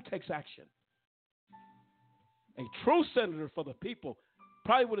 Who takes action? A true senator for the people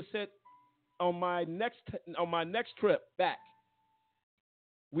probably would have said on my next trip back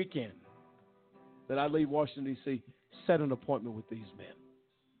weekend that I leave Washington, D.C., set an appointment with these men.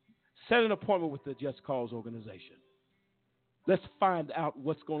 Set an appointment with the Just Cause organization. Let's find out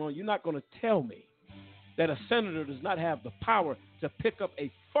what's going on. You're not going to tell me that a senator does not have the power to pick up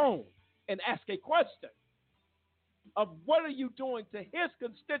a phone and ask a question of what are you doing to his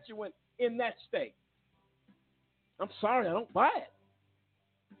constituent in that state. I'm sorry, I don't buy it.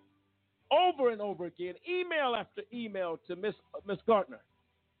 Over and over again, email after email to Miss Gardner.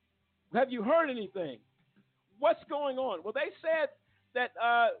 Have you heard anything? What's going on? Well, they said that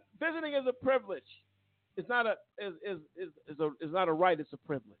visiting is a privilege. It's not a right. It's a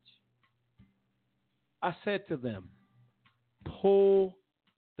privilege. I said to them, pull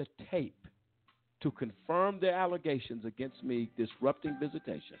the tape to confirm their allegations against me disrupting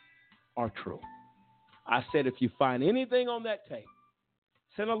visitation are true. I said, if you find anything on that tape,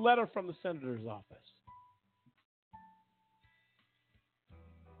 send a letter from the senator's office.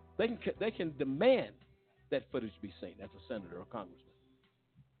 They can demand that footage be seen as a senator or congressman.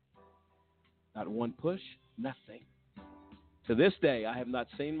 Not one push, nothing. To this day, I have not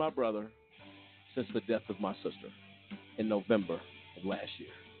seen my brother since the death of my sister in November of last year.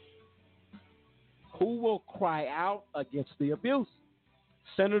 Who will cry out against the abuse?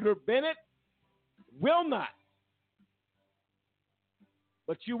 Senator Bennet will not.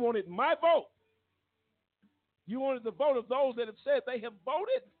 But you wanted my vote. You wanted the vote of those that have said they have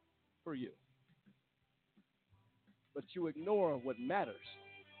voted for you. But you ignore what matters.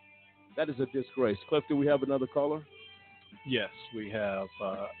 That is a disgrace. Cliff, do we have another caller? Yes, we have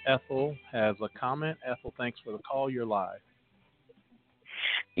Ethel has a comment. Ethel, thanks for the call. You're live.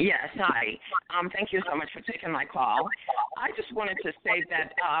 Yes, hi. Thank you so much for taking my call. I just wanted to say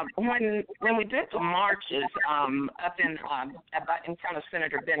that when we did the marches up in front of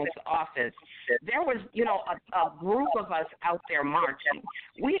Senator Bennett's office, there was, a group of us out there marching.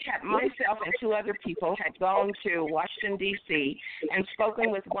 We had, myself and two other people had gone to Washington, D.C. and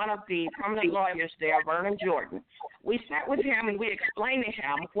spoken with one of the prominent lawyers there, Vernon Jordan. We sat with him and we explained to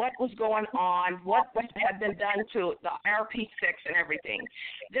him what was going on, what had been done to the RP6 and everything.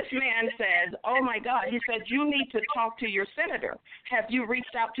 This man says, oh, my God, he said, you need to talk to your senator. Have you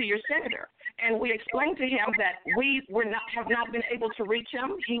reached out to your senator? And we explained to him that we have not been able to reach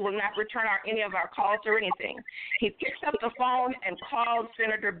him. He will not return any of our calls or anything. He picks up the phone and calls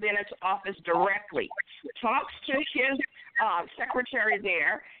Senator Bennett's office directly, talks to his secretary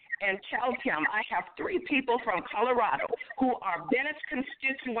there, and tells him, I have 3 people from Colorado who are Bennett's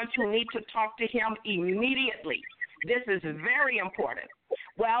constituents who need to talk to him immediately. This is very important.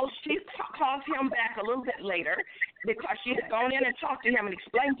 Well, she calls him back a little bit later because she had gone in and talked to him and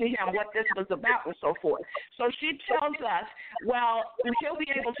explained to him what this was about and so forth. So she tells us, well, he'll be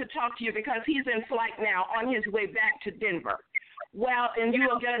able to talk to you because he's in flight now on his way back to Denver. Well, and you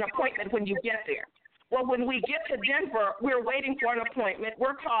will get an appointment when you get there. Well, when we get to Denver, we're waiting for an appointment.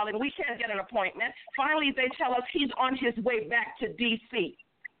 We're calling. We can't get an appointment. Finally, they tell us he's on his way back to D.C.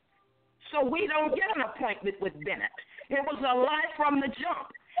 So we don't get an appointment with Bennet. It was a lie from the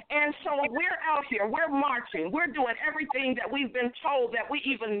jump. And so we're out here, we're marching, we're doing everything that we've been told that we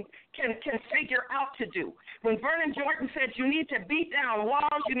even can figure out to do. When Vernon Jordan said you need to beat down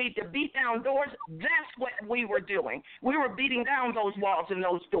walls, you need to beat down doors, that's what we were doing. We were beating down those walls and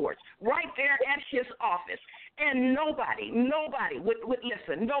those doors right there at his office. And nobody would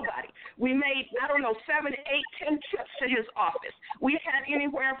listen. Nobody. We made, 7, 8, 10 trips to his office. We had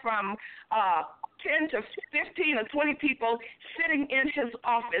anywhere from 10 to 15 or 20 people sitting in his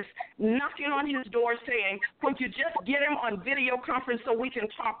office, knocking on his door saying, could you just get him on video conference so we can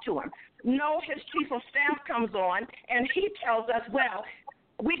talk to him? No, his chief of staff comes on and he tells us, well,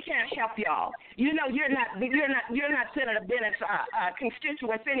 we can't help y'all. You know, you're not Senator Bennett's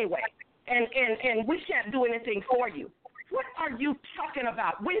constituents anyway. And we can't do anything for you. What are you talking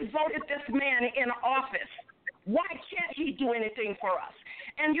about? We voted this man in office. Why can't he do anything for us?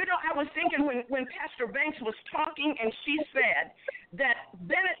 And, you know, I was thinking when Pastor Banks was talking and she said that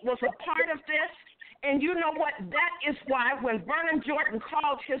Bennet was a part of this, and you know what? That is why when Vernon Jordan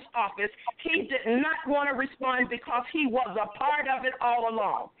called his office, he did not want to respond because he was a part of it all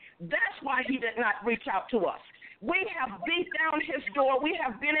along. That's why he did not reach out to us. We have beat down his door. We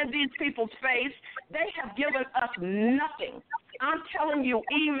have been in these people's face. They have given us nothing. I'm telling you,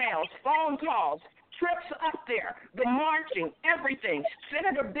 emails, phone calls, trips up there, the marching, everything.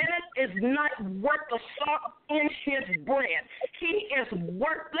 Senator Bennet is not worth the salt in his bread. He is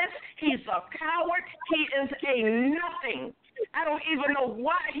worthless. He's a coward. He is a nothing. I don't even know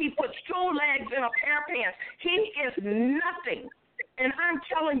why he puts 2 legs in a pair of pants. He is nothing. And I'm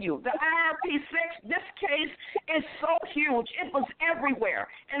telling you, the IRP6, this case is so huge. It was everywhere.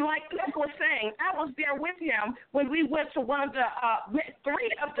 And like Cliff was saying, I was there with him when we went to one of the 3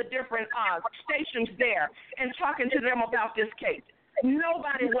 of the different stations there and talking to them about this case.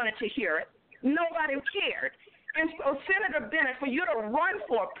 Nobody wanted to hear it. Nobody cared. And so, Senator Bennet, for you to run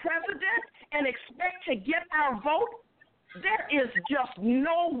for president and expect to get our vote, there is just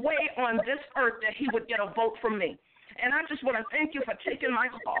no way on this earth that he would get a vote from me. And I just want to thank you for taking my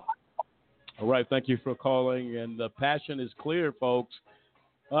call. All right, thank you for calling, and the passion is clear, folks.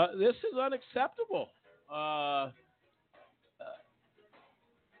 This is unacceptable.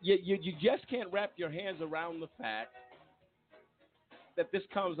 You just can't wrap your hands around the fact that this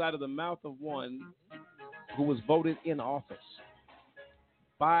comes out of the mouth of one who was voted in office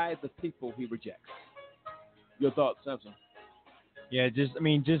by the people he rejects. Your thoughts, Samson? Yeah, just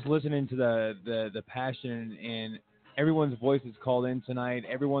listening to the passion and everyone's voice is called in tonight.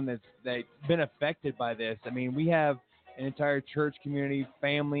 Everyone that's been affected by this. I mean, we have an entire church community,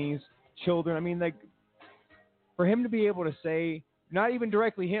 families, children. I mean, like, for him to be able to say, not even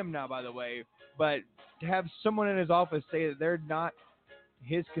directly him now, by the way, but to have someone in his office say that they're not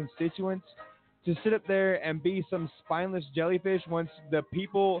his constituents, to sit up there and be some spineless jellyfish once the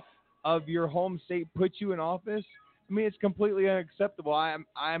people of your home state put you in office. I mean, it's completely unacceptable. I'm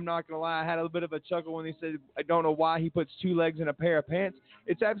not going to lie. I had a little bit of a chuckle when he said, I don't know why he puts 2 legs in a pair of pants.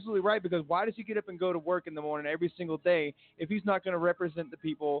 It's absolutely right, because why does he get up and go to work in the morning every single day if he's not going to represent the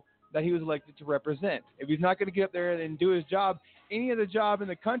people that he was elected to represent? If he's not going to get up there and do his job, any other job in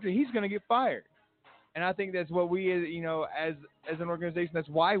the country, he's going to get fired. And I think that's what we, as an organization, that's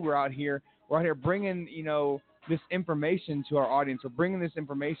why we're out here. We're out here bringing, this information to our audience. We're bringing this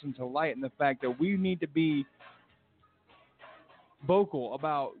information to light, and the fact that we need to be vocal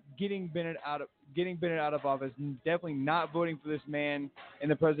about getting Bennet out of office, and definitely not voting for this man in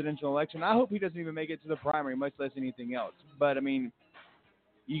the presidential election. I hope he doesn't even make it to the primary, much less anything else. But I mean,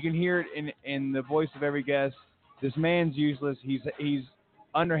 you can hear it in the voice of every guest. This man's useless. He's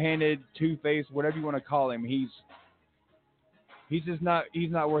underhanded, two-faced, whatever you want to call him. He's not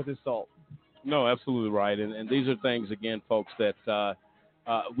worth his salt. No, absolutely right. And these are things, again, folks, that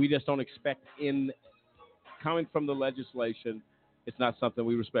we just don't expect coming from the legislation. It's not something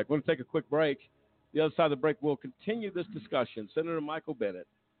we respect. We're going to take a quick break. The other side of the break, we'll continue this discussion. Senator Michael Bennet,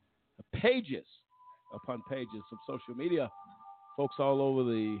 pages upon pages of social media, folks all over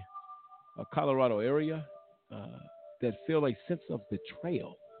the Colorado area that feel a sense of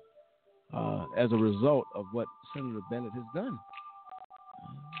betrayal as a result of what Senator Bennet has done.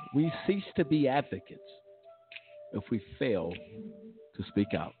 We cease to be advocates if we fail to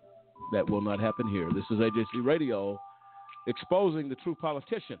speak out. That will not happen here. This is AJC Radio, exposing the true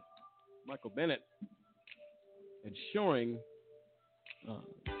politician, Michael Bennet, ensuring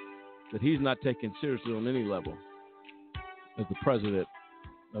that he's not taken seriously on any level as the President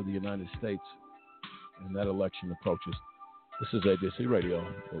of the United States and that election approaches. This is AJC Radio.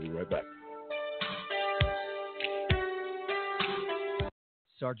 We'll be right back.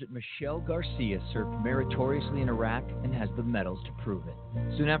 Sergeant Michelle Garcia served meritoriously in Iraq and has the medals to prove it.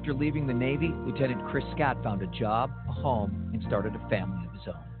 Soon after leaving the Navy, Lieutenant Chris Scott found a job, a home, and started a family of his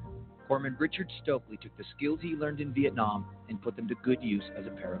own. Corpsman Richard Stokely took the skills he learned in Vietnam and put them to good use as a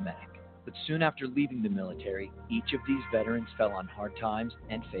paramedic. But soon after leaving the military, each of these veterans fell on hard times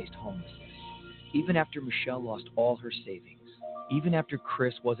and faced homelessness. even after Michelle lost all her savings, even after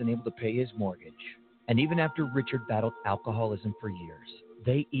Chris wasn't able to pay his mortgage, and even after Richard battled alcoholism for years.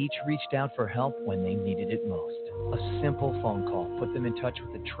 They each reached out for help when they needed it most. A simple phone call put them in touch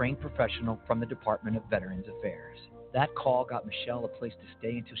with a trained professional from the Department of Veterans Affairs. That call got Michelle a place to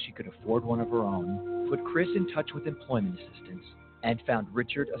stay until she could afford one of her own, put Chris in touch with employment assistance, and found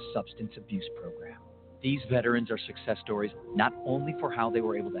Richard a substance abuse program. These veterans are success stories not only for how they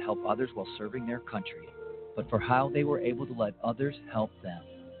were able to help others while serving their country, but for how they were able to let others help them.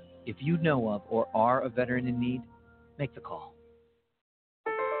 If you know of or are a veteran in need, make the call.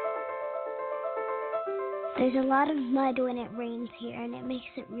 There's a lot of mud when it rains here, and it makes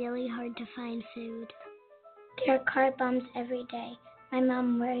it really hard to find food. There are car bombs every day. My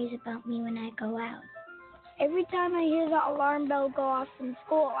mom worries about me when I go out. Every time I hear the alarm bell go off in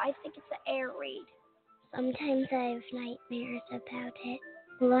school, I think it's an air raid. Sometimes I have nightmares about it.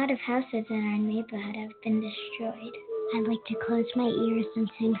 A lot of houses in our neighborhood have been destroyed. I like to close my ears and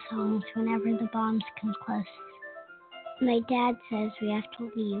sing songs whenever the bombs come close. My dad says we have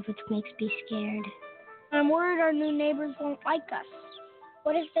to leave, which makes me scared. I'm worried our new neighbors won't like us.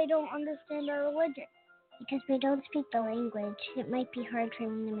 What if they don't understand our religion? Because we don't speak the language, it might be hard for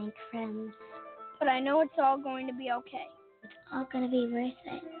me to make friends. But I know it's all going to be okay. It's all going to be worth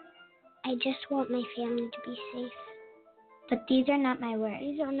it. I just want my family to be safe. But these are not my words.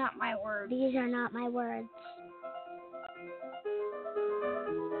 These are not my words. These are not my words.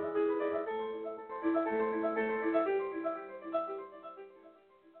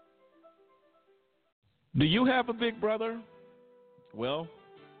 Do you have a big brother? Well,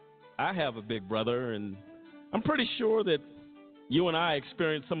 I have a big brother, and I'm pretty sure that you and I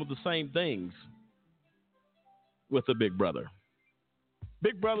experience some of the same things with a big brother.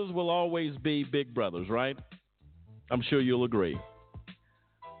 Big brothers will always be big brothers, right? I'm sure you'll agree.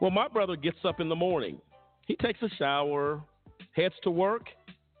 Well, my brother gets up in the morning. He takes a shower, heads to work,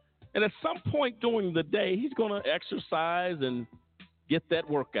 and at some point during the day, he's going to exercise and get that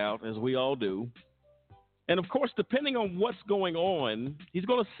workout, as we all do. And, of course, depending on what's going on, he's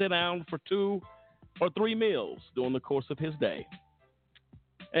going to sit down for 2 or 3 meals during the course of his day.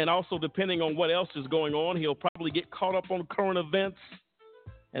 And also, depending on what else is going on, he'll probably get caught up on current events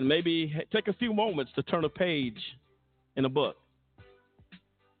and maybe take a few moments to turn a page in a book.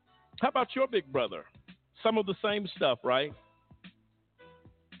 How about your big brother? Some of the same stuff, right?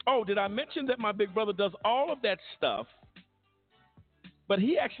 Oh, did I mention that my big brother does all of that stuff, but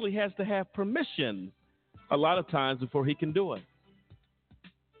he actually has to have permission a lot of times before he can do it?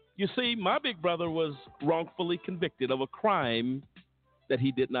 You see, my big brother was wrongfully convicted of a crime that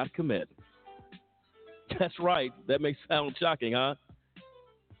he did not commit. That's right. That may sound shocking, huh?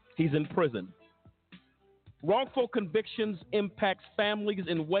 He's in prison. Wrongful convictions impacts families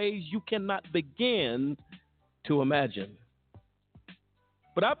in ways you cannot begin to imagine.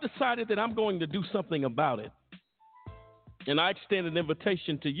 But I've decided that I'm going to do something about it. And I extend an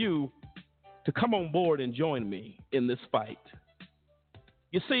invitation to you to come on board and join me in this fight.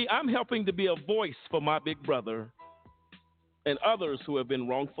 You see, I'm helping to be a voice for my big brother and others who have been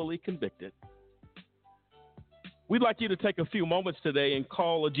wrongfully convicted. We'd like you to take a few moments today and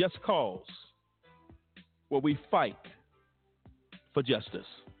call a Just Cause, where we fight for justice.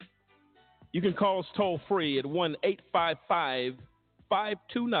 You can call us toll free at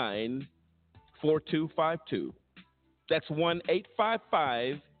 1-855-529-4252. That's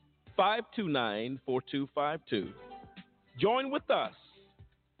 1-855-529-4252. Join with us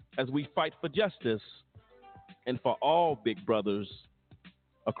as we fight for justice and for all big brothers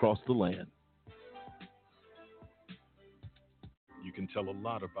across the land. You can tell a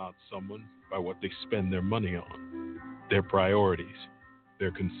lot about someone by what they spend their money on, their priorities,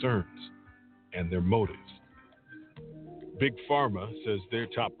 their concerns, and their motives. Big Pharma says their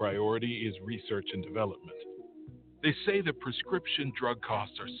top priority is research and development. They say that prescription drug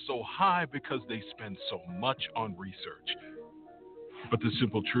costs are so high because they spend so much on research. But the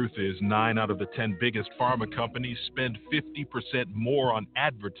simple truth is 9 out of the 10 biggest pharma companies spend 50% more on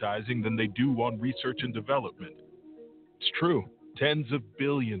advertising than they do on research and development. It's true. Tens of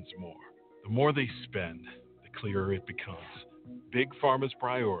billions more. The more they spend, the clearer it becomes. Big Pharma's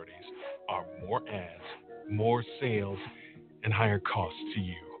priorities are more ads, more sales, and higher costs to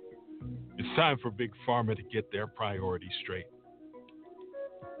you. It's time for Big Pharma to get their priorities straight.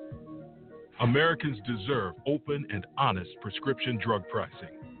 Americans deserve open and honest prescription drug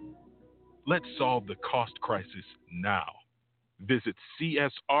pricing. Let's solve the cost crisis now. Visit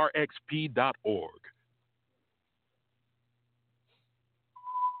csrxp.org.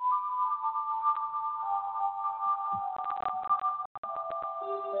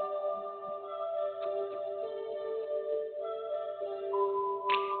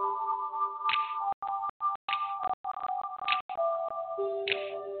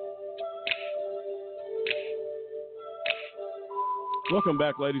 Welcome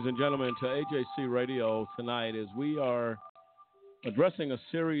back, ladies and gentlemen, to AJC Radio tonight as we are addressing a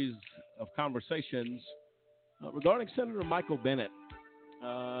series of conversations regarding Senator Michael Bennet,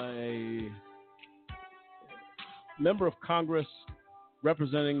 a member of Congress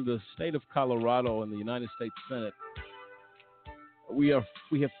representing the state of Colorado in the United States Senate. We have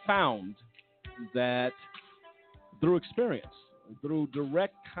found that through experience, through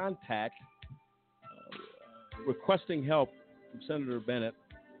direct contact, requesting help from Senator Bennet,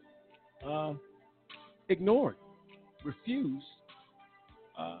 ignored, refused,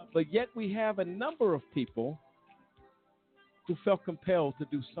 but yet we have a number of people who felt compelled to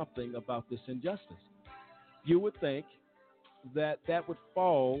do something about this injustice. You would think that would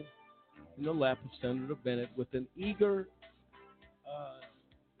fall in the lap of Senator Bennet with an eager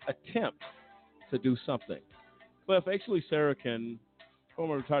attempt to do something. Cliff, Ashley Sarakin,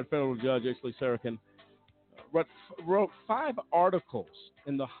 former retired federal judge Ashley Sarakin, wrote 5 articles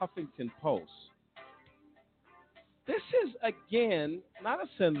in the Huffington Post. This is, again, not a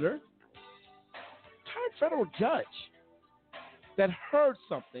senator, retired federal judge that heard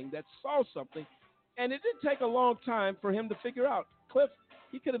something, that saw something, and it didn't take a long time for him to figure out. Cliff,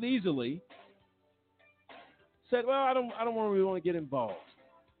 he could have easily said, well, I don't really want to get involved.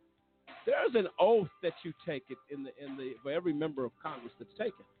 There's an oath that you take for every member of Congress that's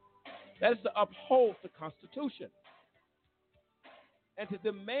taken. That is to uphold the Constitution and to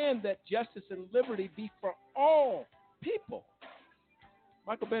demand that justice and liberty be for all people.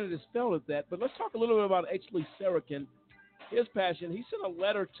 Michael Bennet has failed at that, but let's talk a little bit about Ashley Sarakin, his passion. He sent a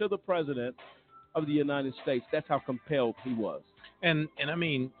letter to the President of the United States. That's how compelled he was. And I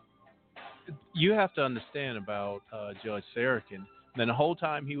mean, you have to understand about Judge Sarakin. Then the whole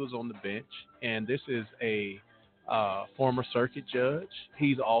time he was on the bench, and this is a former circuit judge.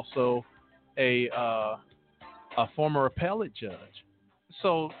 He's also a former appellate judge.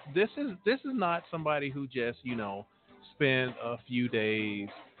 So this is not somebody who just spent a few days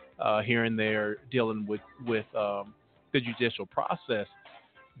here and there dealing with the judicial process.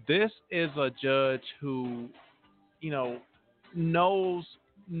 This is a judge who knows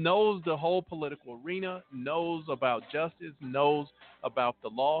the whole political arena, knows about justice, knows about the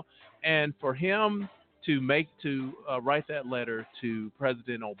law, and for him to write that letter to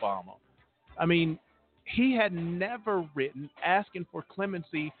President Obama, I mean, he had never written asking for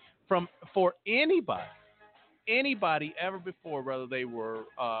clemency for anybody ever before, whether they were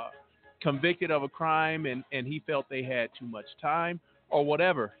convicted of a crime and he felt they had too much time or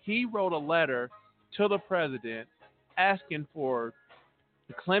whatever. He wrote a letter to the president asking for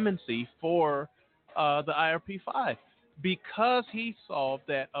clemency for the IRP-5 because he saw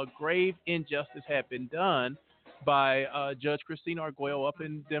that a grave injustice had been done by Judge Christina Arguello up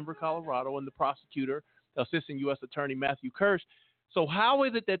in Denver, Colorado, and the prosecutor, Assistant U.S. Attorney Matthew Kirsch. So how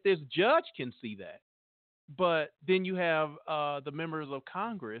is it that this judge can see that? But then you have the members of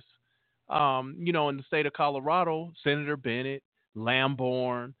Congress, in the state of Colorado, Senator Bennet,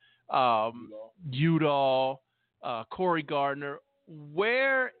 Lamborn, Udall, Cory Gardner.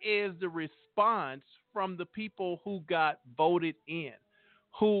 Where is the response from the people who got voted in,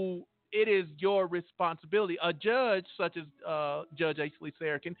 who it is your responsibility? A judge such as Judge Ashley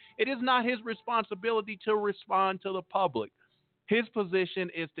Sarakin, it is not his responsibility to respond to the public. His position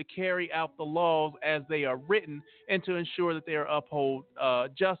is to carry out the laws as they are written and to ensure that they are upheld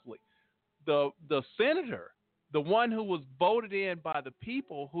justly. The senator, the one who was voted in by the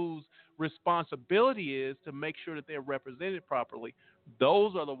people, whose responsibility is to make sure that they're represented properly,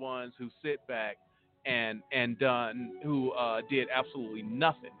 those are the ones who sit back and who did absolutely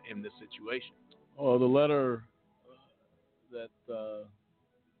nothing in this situation. Oh, the letter that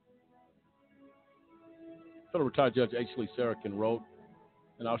federal retired Judge Ashley Sarakin wrote,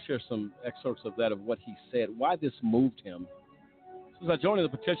 and I'll share some excerpts of that, of what he said, why this moved him. Since I joined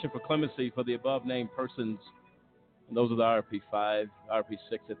the petition for clemency for the above-named persons, and those are the IRP-5,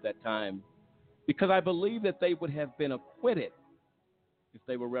 IRP-6 at that time, because I believe that they would have been acquitted if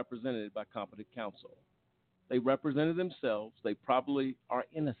they were represented by competent counsel. They represented themselves. They probably are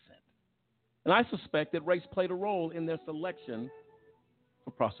innocent. And I suspect that race played a role in their selection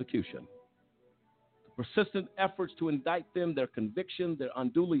for prosecution. The persistent efforts to indict them, their conviction, their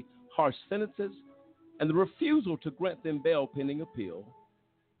unduly harsh sentences, and the refusal to grant them bail pending appeal.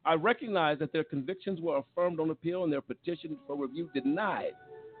 I recognize that their convictions were affirmed on appeal and their petition for review denied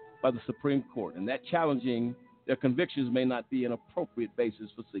by the Supreme Court, and that challenging their convictions may not be an appropriate basis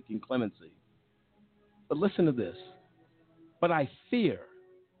for seeking clemency. But listen to this. But I fear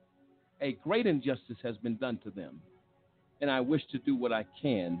a great injustice has been done to them, and I wish to do what I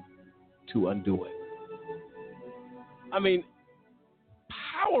can to undo it. I mean,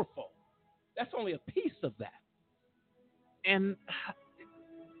 powerful. That's only a piece of that. And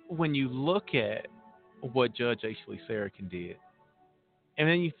when you look at what Judge Ashley Saracen did, and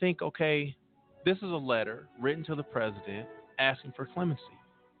then you think, okay, this is a letter written to the president asking for clemency,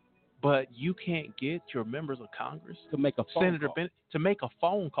 but you can't get your members of Congress to make a phone Senator call. Bennet to make a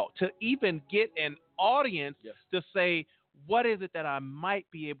phone call, to even get an audience to say, what is it that I might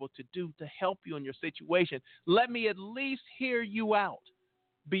be able to do to help you in your situation? Let me at least hear you out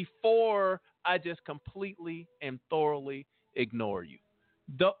before I just completely and thoroughly ignore you.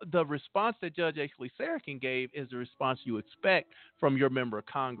 The response that Judge Ashley Saracen gave is the response you expect from your member of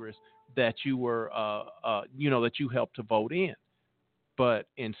Congress that you were, that you helped to vote in. But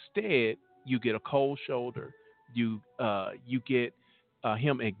instead, you get a cold shoulder. You get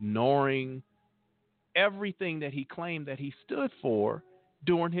him ignoring everything that he claimed that he stood for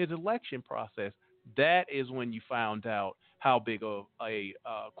during his election process. That is when you found out how big of a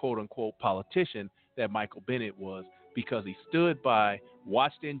quote-unquote politician that Michael Bennet was, because he stood by,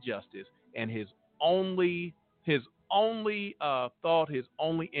 watched injustice, and his only thought, his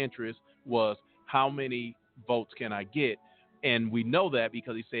only interest was how many votes can I get. And we know that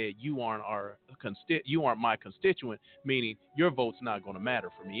because he said, you aren't my constituent, meaning your vote's not going to matter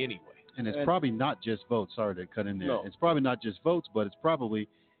for me anyway. And it's probably not just votes. Sorry to cut in there. No. It's probably not just votes, but it's probably,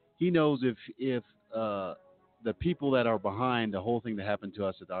 he knows if the people that are behind the whole thing that happened to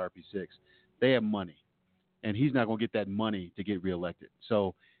us at the RP6, they have money, and he's not going to get that money to get reelected.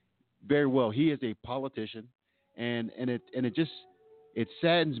 So very well, he is a politician, and it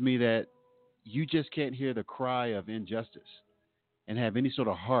saddens me that you just can't hear the cry of injustice and have any sort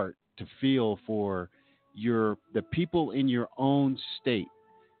of heart to feel for the people in your own state.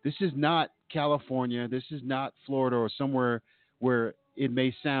 This is not California. This is not Florida or somewhere where it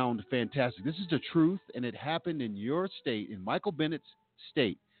may sound fantastic. This is the truth, and it happened in your state, in Michael Bennett's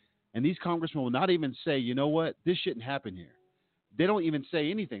state. And these congressmen will not even say, you know what, this shouldn't happen here. They don't even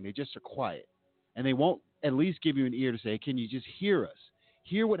say anything. They just are quiet. And they won't at least give you an ear to say, can you just hear us?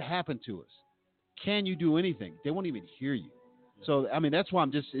 Hear what happened to us. Can you do anything? They won't even hear you. So, I mean, that's why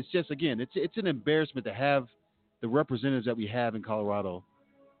it's an embarrassment to have the representatives that we have in Colorado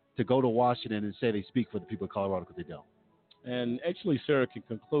to go to Washington and say they speak for the people of Colorado, because they don't. And actually, Saracen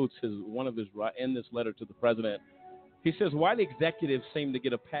concludes in this letter to the president. He says, white executives seem to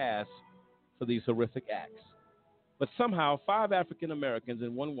get a pass for these horrific acts. But somehow 5 African Americans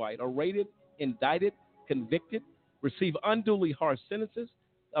and 1 white are raided, indicted, convicted, receive unduly harsh sentences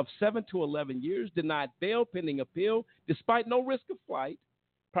of 7 to 11 years, denied bail pending appeal, despite no risk of flight,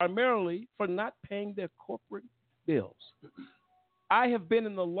 primarily for not paying their corporate bills. I have been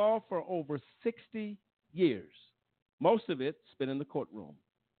in the law for over 60 years, most of it spent in the courtroom.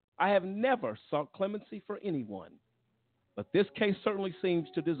 I have never sought clemency for anyone, but this case certainly seems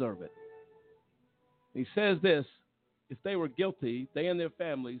to deserve it. He says this: if they were guilty, they and their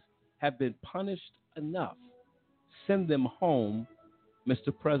families have been punished enough. Send them home,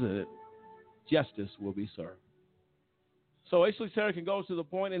 Mr. President. Justice will be served. So Ashley Saracen goes to the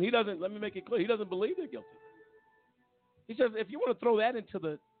point, and let me make it clear, he doesn't believe they're guilty. He says, if you want to throw that into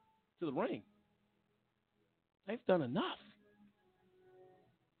the ring, they've done enough.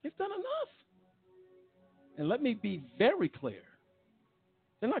 They've done enough. And let me be very clear.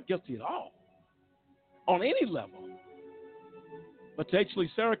 They're not guilty at all, on any level. But to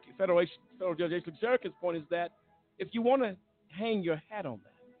Federal Judge Ashley Saracen's point is that if you want to hang your hat on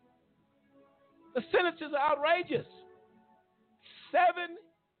that, the sentences are outrageous. 7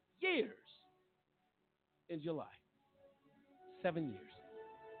 years in July. 7 years.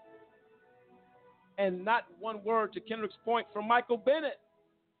 And not one word to Kendrick's point from Michael Bennet,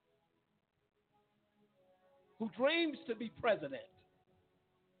 who dreams to be president.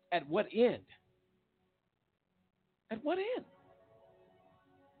 At what end? At what end?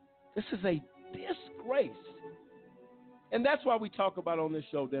 This is a disgrace. And that's why we talk about on this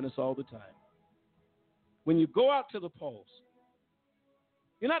show, Dennis, all the time. When you go out to the polls,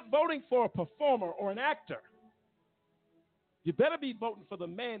 you're not voting for a performer or an actor. You better be voting for the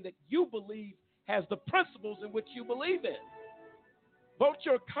man that you believe has the principles in which you believe in. Vote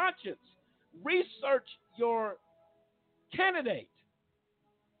your conscience. Research your candidate.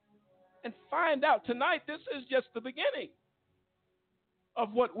 And find out. Tonight, this is just the beginning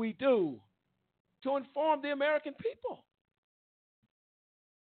of what we do to inform the American people.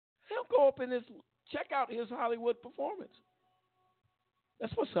 He'll go up and check out his Hollywood performance.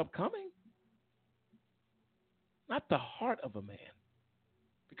 That's what's upcoming. Not the heart of a man.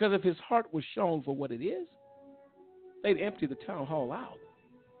 Because if his heart was shown for what it is, they'd empty the town hall out.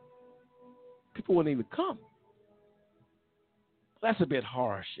 People wouldn't even come. That's a bit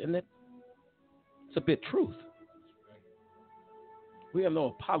harsh, isn't it? It's a bit truth. We have no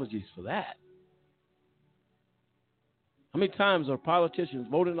apologies for that. How many times are politicians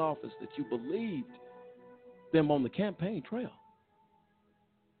voted in office that you believed them on the campaign trail?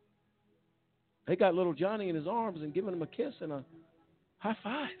 They got little Johnny in his arms and giving him a kiss and a high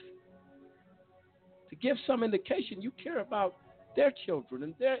five to give some indication you care about their children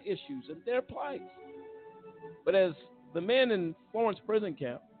and their issues and their plights. But as the men in Florence prison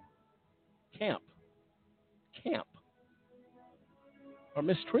camp are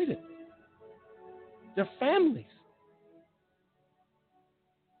mistreated, their families.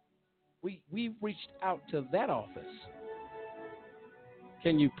 We reached out to that office.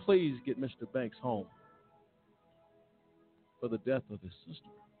 Can you please get Mr. Banks home for the death of his sister?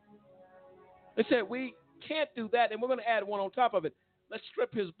 They said, we can't do that, and we're going to add one on top of it. Let's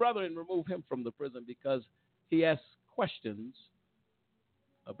strip his brother and remove him from the prison because he asks questions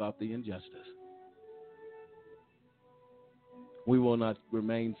about the injustice. We will not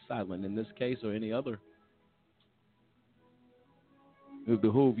remain silent in this case or any other. It would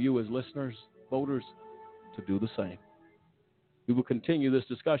behoove you as listeners, voters, to do the same. We will continue this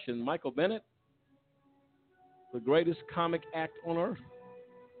discussion. Michael Bennet, the greatest comic act on earth,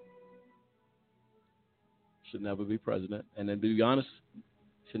 should never be president. And then, to be honest,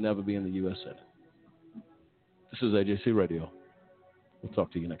 should never be in the U.S. Senate. This is AJC Radio. We'll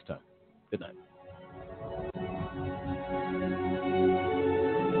talk to you next time. Good night.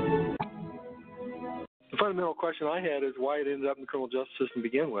 The fundamental question I had is why it ended up in the criminal justice system to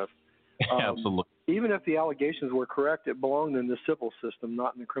begin with. Absolutely. Even if the allegations were correct, it belonged in the civil system,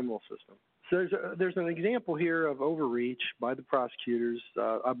 not in the criminal system. So there's an example here of overreach by the prosecutors,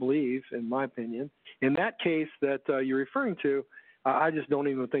 I believe, in my opinion. In that case that you're referring to, I just don't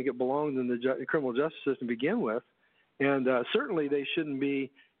even think it belongs in the criminal justice system to begin with. And certainly they shouldn't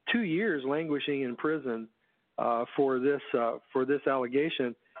be 2 years languishing in prison for this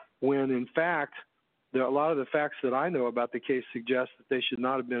allegation when, in fact, a lot of the facts that I know about the case suggest that they should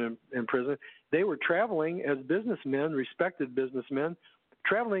not have been in prison. They were traveling as businessmen, respected businessmen,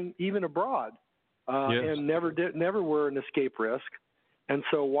 traveling even abroad, and never were an escape risk. And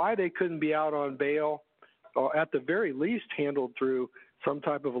so why they couldn't be out on bail, or at the very least handled through some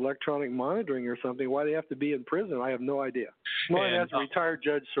type of electronic monitoring or something, why they have to be in prison, I have no idea. Well, as retired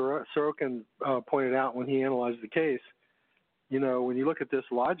Judge Sorokin pointed out when he analyzed the case, you know, when you look at this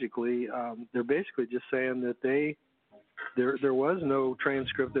logically, they're basically just saying that there was no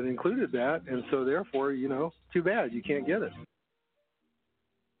transcript that included that, and so therefore, you know, too bad, you can't get it.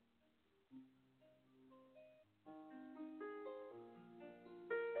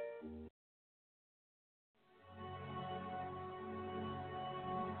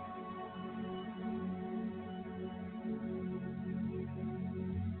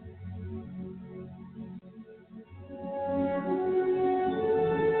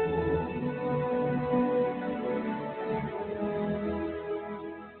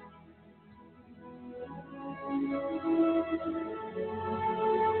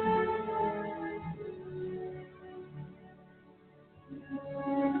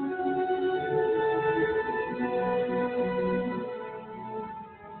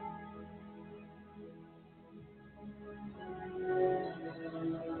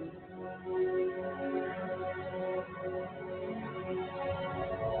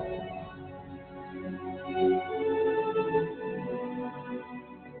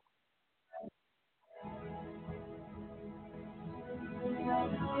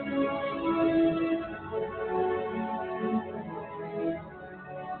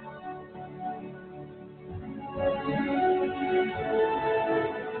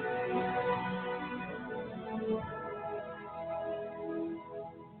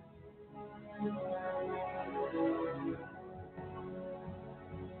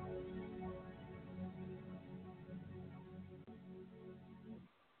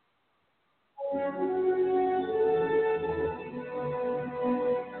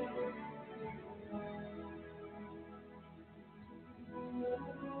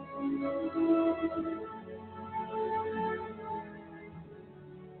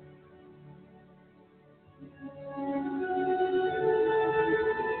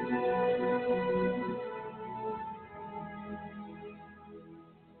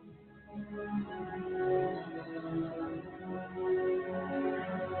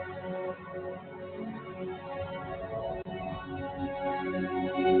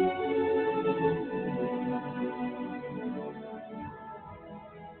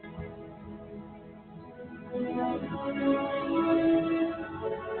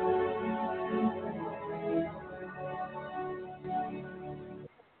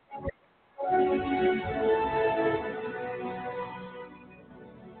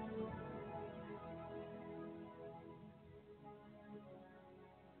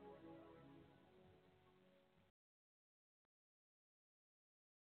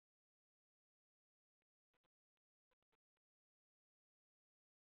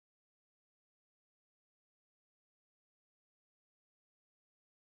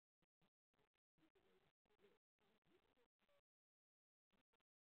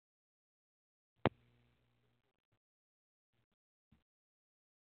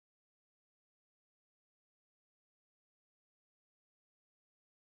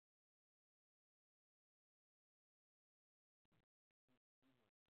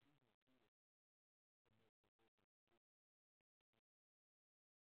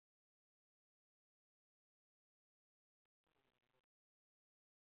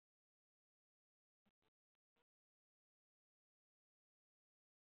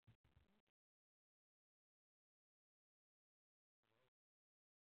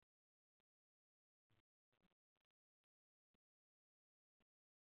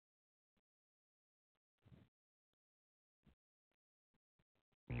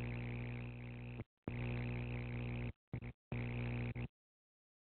 you.